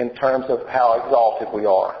different in terms of how exalted we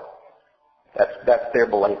are. That's their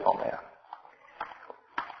belief on that.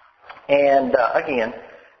 And again,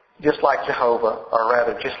 just like Jehovah, or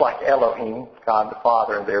rather just like Elohim, God the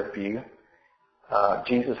Father in their view,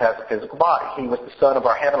 Jesus has a physical body. He was the Son of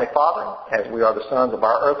our Heavenly Father, as we are the sons of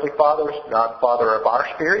our earthly fathers, God the Father of our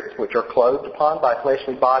spirits, which are clothed upon by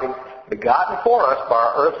fleshly bodies, begotten for us by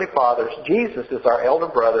our earthly fathers. Jesus is our elder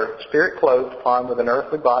brother, spirit clothed upon with an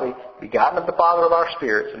earthly body, begotten of the Father of our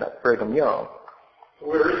spirits, and that's Brigham Young.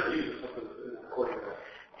 Where is Jesus?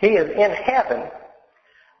 He is in heaven,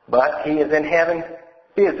 but he is in heaven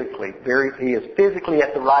physically. He is physically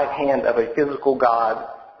at the right hand of a physical God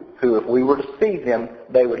who, if we were to see them,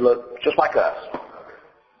 they would look just like us.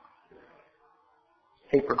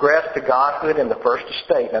 He progressed to godhood in the first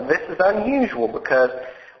estate. Now this is unusual because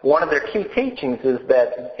one of their key teachings is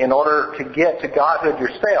that in order to get to godhood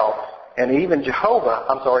yourself, and even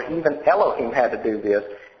even Elohim had to do this,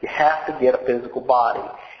 you have to get a physical body.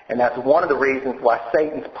 And that's one of the reasons why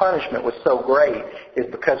Satan's punishment was so great,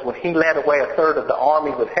 is because when he led away a third of the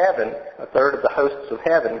armies of heaven, a third of the hosts of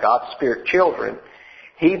heaven, God's spirit children,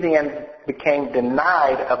 he then became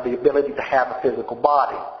denied of the ability to have a physical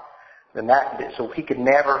body. So he could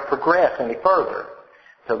never progress any further.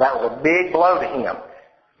 So that was a big blow to him.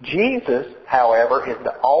 Jesus, however, is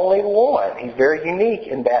the only one. He's very unique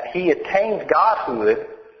in that he attained godhood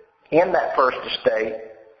in that first estate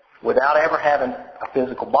without ever having a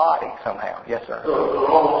physical body somehow. Yes, sir. So it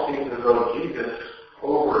almost seems as though Jesus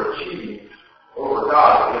overachieved over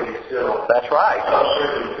God, but he still... That's right.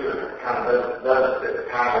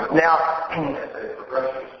 Now,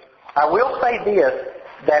 I will say this,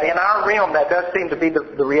 that in our realm that does seem to be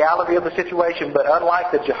the reality of the situation, but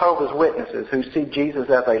unlike the Jehovah's Witnesses who see Jesus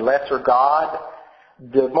as a lesser God,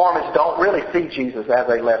 the Mormons don't really see Jesus as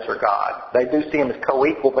a lesser God. They do see him as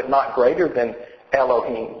co-equal but not greater than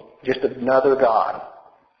Elohim, just another God.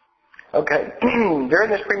 Okay, during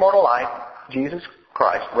this premortal life, Jesus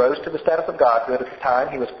Christ rose to the status of godhood. At the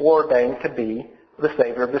time, he was foreordained to be the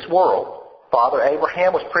Savior of this world. Father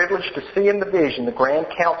Abraham was privileged to see in the vision the grand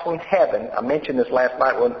council in heaven. I mentioned this last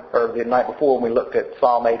night, or the night before when we looked at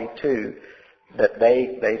Psalm 82, that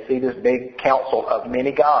they see this big council of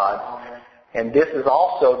many gods. And this is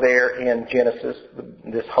also there in Genesis,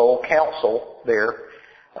 this whole council there.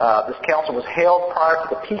 This council was held prior to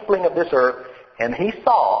the peopling of this earth, and he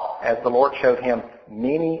saw, as the Lord showed him,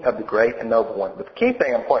 many of the great and noble ones. But the key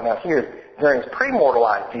thing I'm pointing out here is during his premortal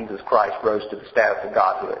life, Jesus Christ rose to the status of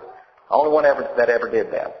godhood. Only one that ever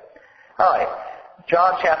did that. All right,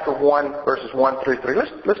 John chapter 1, verses 1 through 3.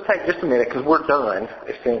 Let's take just a minute because we're done,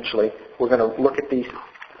 essentially. We're going to look at these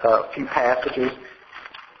few passages.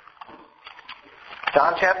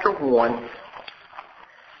 John chapter 1,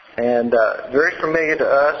 and very familiar to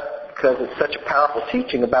us because it's such a powerful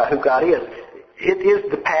teaching about who God is. It is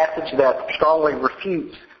the passage that strongly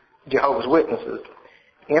refutes Jehovah's Witnesses.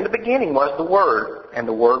 In the beginning was the Word, and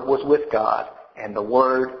the Word was with God, and the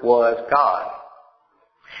Word was God.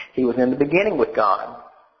 He was in the beginning with God.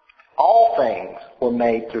 All things were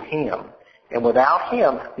made through Him, and without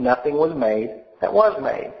Him nothing was made that was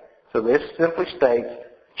made. So this simply states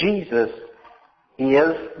Jesus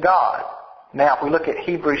is God. Now if we look at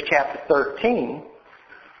Hebrews chapter 13,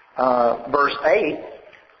 verse 8,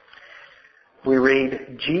 we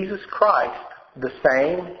read, Jesus Christ, the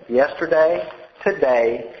same yesterday,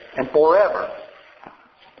 today, and forever.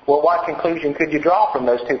 Well, what conclusion could you draw from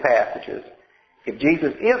those two passages? If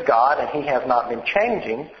Jesus is God and He has not been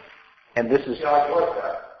changing, and this is... He always was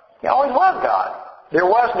God. He always was God. There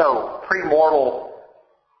was no premortal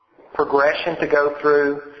progression to go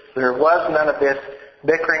through. There was none of this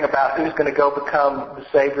bickering about who's going to go become the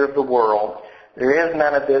Savior of the world. There is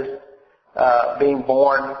none of this being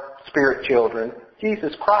born spirit children.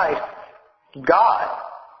 Jesus Christ, God.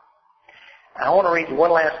 I want to read you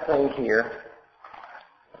one last thing here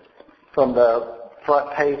from the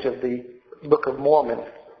front page of the Book of Mormon.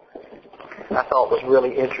 I thought was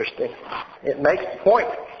really interesting. It makes the point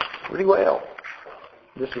pretty well.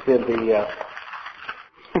 This is in the...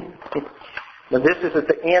 Now this is at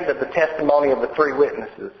the end of the testimony of the three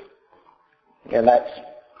witnesses. And that's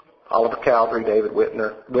Oliver Cowdery, David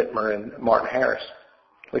Whitmer, and Martin Harris.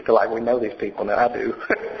 We feel like we know these people now. I do.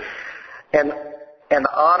 And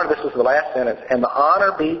the honor, this is the last sentence, and the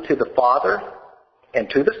honor be to the Father, and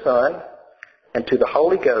to the Son, and to the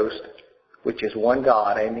Holy Ghost, which is one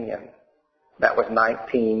God. Amen. That was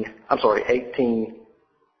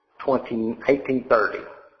 1830,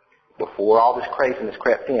 before all this craziness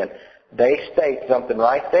crept in. They state something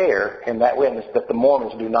right there in that witness that the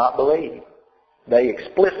Mormons do not believe. They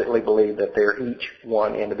explicitly believe that they're each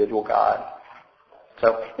one individual God.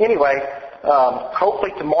 So anyway,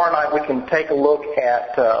 hopefully tomorrow night we can take a look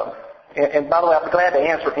at, and by the way, I'll be glad to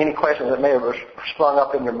answer any questions that may have sprung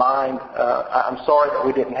up in your mind. I'm sorry that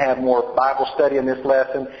we didn't have more Bible study in this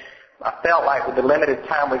lesson. I felt like with the limited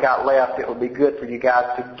time we got left, it would be good for you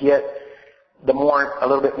guys to get a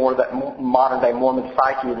little bit more of that modern day Mormon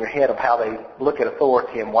psyche in your head of how they look at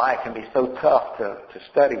authority and why it can be so tough to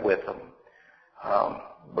study with them.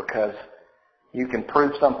 Because you can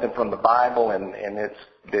prove something from the Bible and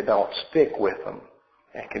they don't stick with them.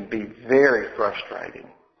 It can be very frustrating.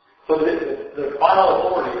 So the final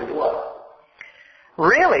authority is what?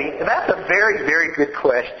 Really, that's a very, very good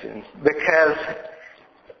question because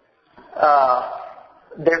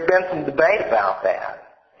there's been some debate about that.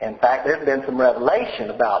 In fact, there's been some revelation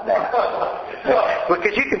about that.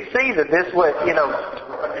 Because you can see that this was,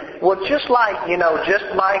 just like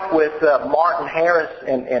with Martin Harris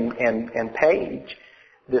and Page,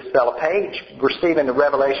 this fellow Page receiving the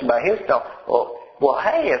revelation by his self. Well,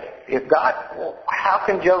 hey, if God, how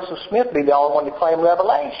can Joseph Smith be the only one to claim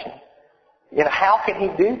revelation? How can he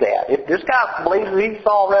do that? If this guy believes that he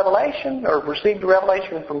saw revelation or received a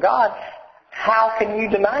revelation from God, how can you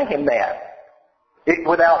deny him that?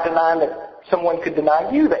 Without denying that someone could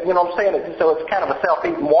deny you that. You know what I'm saying? So it's kind of a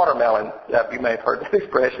self-eating watermelon. You may have heard that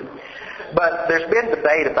expression. But there's been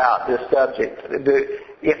debate about this subject.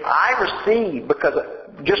 If I receive, because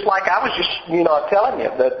just like I was just, telling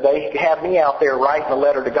you, that they have me out there writing a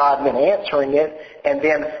letter to God and then answering it, and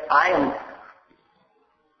then I'm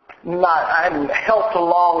helped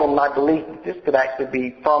along in my belief that this could actually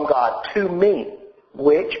be from God to me,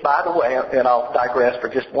 which, by the way, and I'll digress for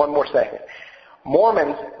just one more second,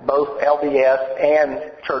 Mormons, both LDS and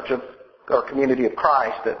Church of or Community of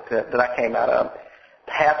Christ that I came out of,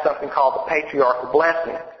 have something called the Patriarchal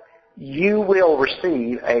Blessing. You will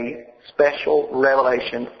receive a special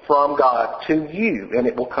revelation from God to you, and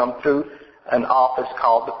it will come through an office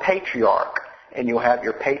called the Patriarch, and you'll have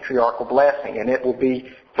your Patriarchal Blessing, and it will be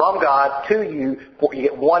from God to you. You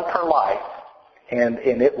get one per life, and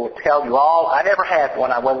it will tell you all. I never had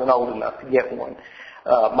one. I wasn't old enough to get one.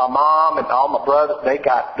 My mom and all my brothers, they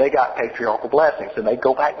got patriarchal blessings, and they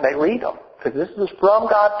go back and they read them because this is from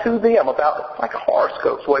God to them about like a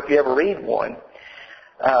horoscope. So if you ever read one,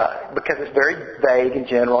 because it's very vague and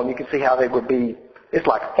general, and you can see how they would be. It's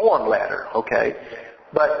like a form letter, okay?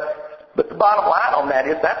 But the bottom line on that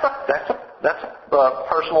is that's a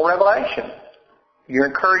personal revelation. You're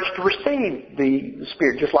encouraged to receive the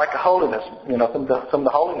Spirit, just like the holiness. Some of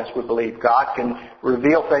the holiness we believe God can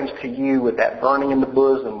reveal things to you with that burning in the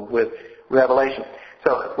bosom with revelation.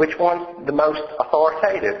 So, which one's the most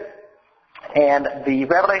authoritative? And the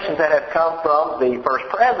revelations that have come from the first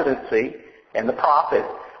presidency and the prophet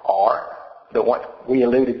are the one we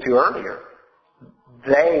alluded to earlier,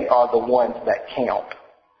 they are the ones that count.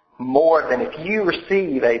 More than if you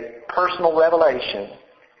receive a personal revelation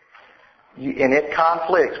and it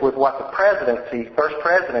conflicts with what the First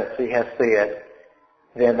Presidency has said,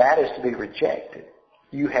 then that is to be rejected.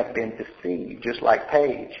 You have been deceived, just like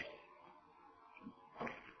Page.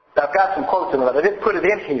 I've got some quotes in it. I didn't put it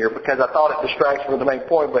in here because I thought it distracts from the main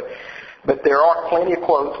point, but there are plenty of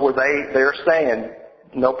quotes where they're saying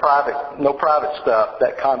no private stuff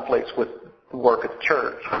that conflicts with the work of the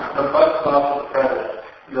church. But that's not the president.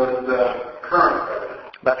 The current president.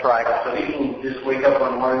 That's right. So he can just wake up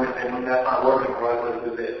one morning and say, that's not working for us, let's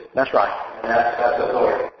do this. That's right. And that's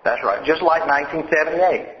authority. That's right. Just like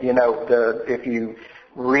 1978. If you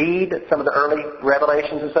read some of the early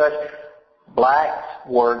revelations and such, blacks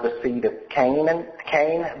were the seed of Cain.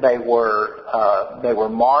 They were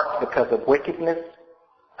marked because of wickedness.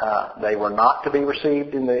 They were not to be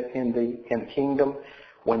received in the kingdom.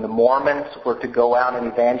 When the Mormons were to go out and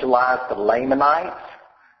evangelize the Lamanites,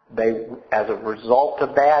 as a result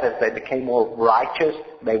of that, as they became more righteous,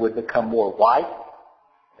 they would become more white.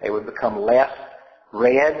 They would become less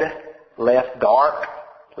red, less dark,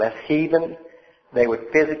 less heathen. They would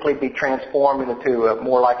physically be transformed into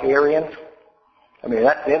more like Aryans. I mean,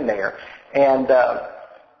 that's in there. And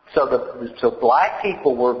so black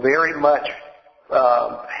people were very much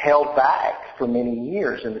held back for many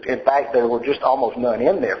years. And in fact, there were just almost none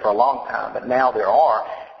in there for a long time, but now there are,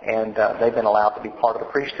 and they've been allowed to be part of the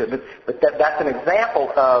priesthood. But that's an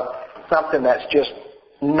example of something that's just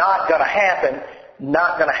not going to happen,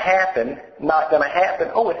 not going to happen, not going to happen.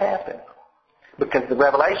 Oh, it happened. Because the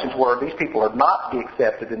revelations were these people are not to be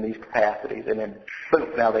accepted in these capacities, and then boom,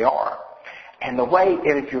 now they are. And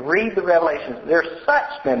if you read the Revelations, they're such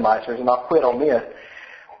spinmeisters, and I'll quit on this.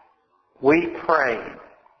 We prayed.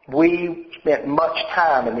 We spent much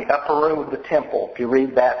time in the upper room of the temple. If you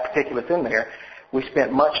read that particular thing there, we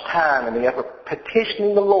spent much time in the upper,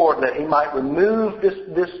 petitioning the Lord that He might remove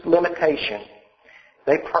this limitation.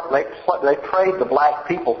 They prayed the black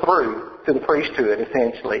people through to the priesthood,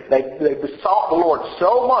 essentially. They besought the Lord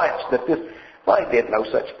so much that they did no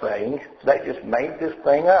such thing. They just made this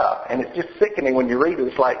thing up. And it's just sickening when you read it.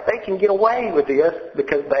 It's like they can get away with this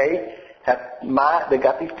because they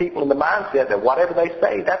got these people in the mindset that whatever they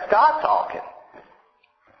say, that's God talking.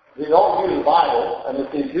 They don't use the Bible, and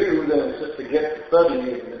if they do, then it's just to get to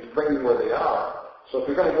study and to bring you where they are. So if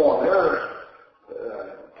you're going to go on their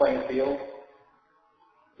playing field,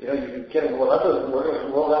 you can get them, that doesn't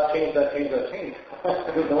work. Well, that changed.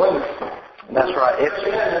 There's no wonder. That's right. I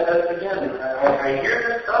hear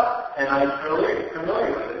this stuff, and I'm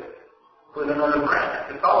familiar with it. With another brand,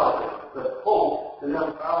 Catholicism. The Pope is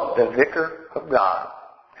not Catholicism. The Vicar of God.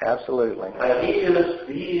 Absolutely. He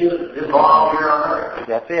is divine here on earth.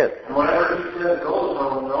 That's it. And whatever he says goes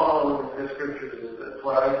on all of the scriptures. That's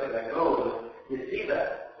what I say that goes. You see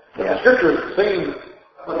that. Yeah. The scriptures seem.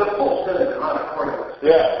 But the Pope said it's not according to it.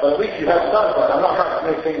 Yeah, but at least you have some. I'm not trying to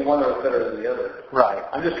make things one or better than the other. Right.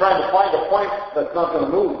 I'm just trying to find a point that's not going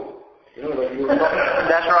to move.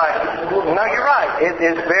 That's right. No, you're right. It's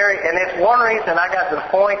and it's one reason I got to the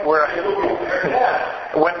point where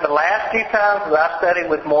when the last few times that I studied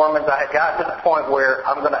with Mormons, I had got to the point where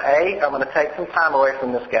I'm going to take some time away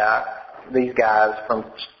from these guys from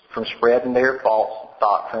spreading their false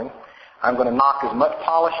doctrine. I'm going to knock as much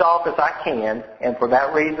polish off as I can, and for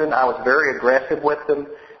that reason, I was very aggressive with them.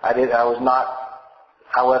 I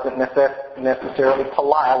wasn't necessarily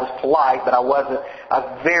polite. I was polite, but I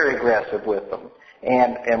was very aggressive with them.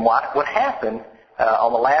 And what happened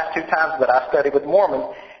on the last two times that I studied with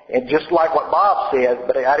Mormons, and just like what Bob said,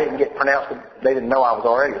 but I didn't get pronounced. They didn't know I was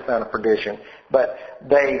already a son of perdition. But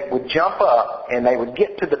they would jump up and they would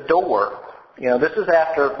get to the door. This is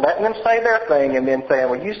after letting them say their thing and then saying,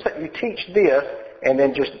 well, you teach this, and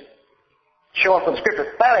then just showing from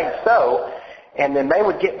Scripture, that ain't so. And then they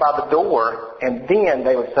would get by the door, and then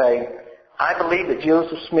they would say, I believe that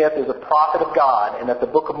Joseph Smith is a prophet of God and that the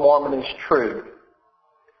Book of Mormon is true.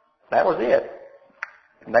 That was it.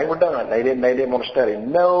 And they were done. They didn't want to study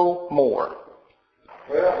no more.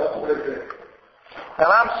 Well, that's what it is. And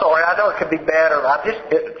I'm sorry, I know it could be better.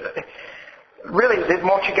 Really didn't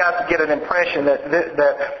want you guys to get an impression that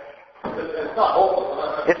it's not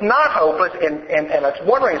hopeless. It's not hopeless, and that's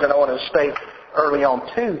one reason I want to state early on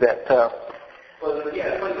too that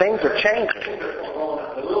things are changing.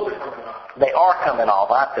 They are coming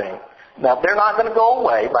off, I think. Now they're not going to go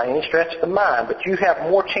away by any stretch of the mind, but you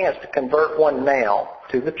have more chance to convert one now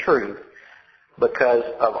to the truth because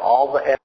of all the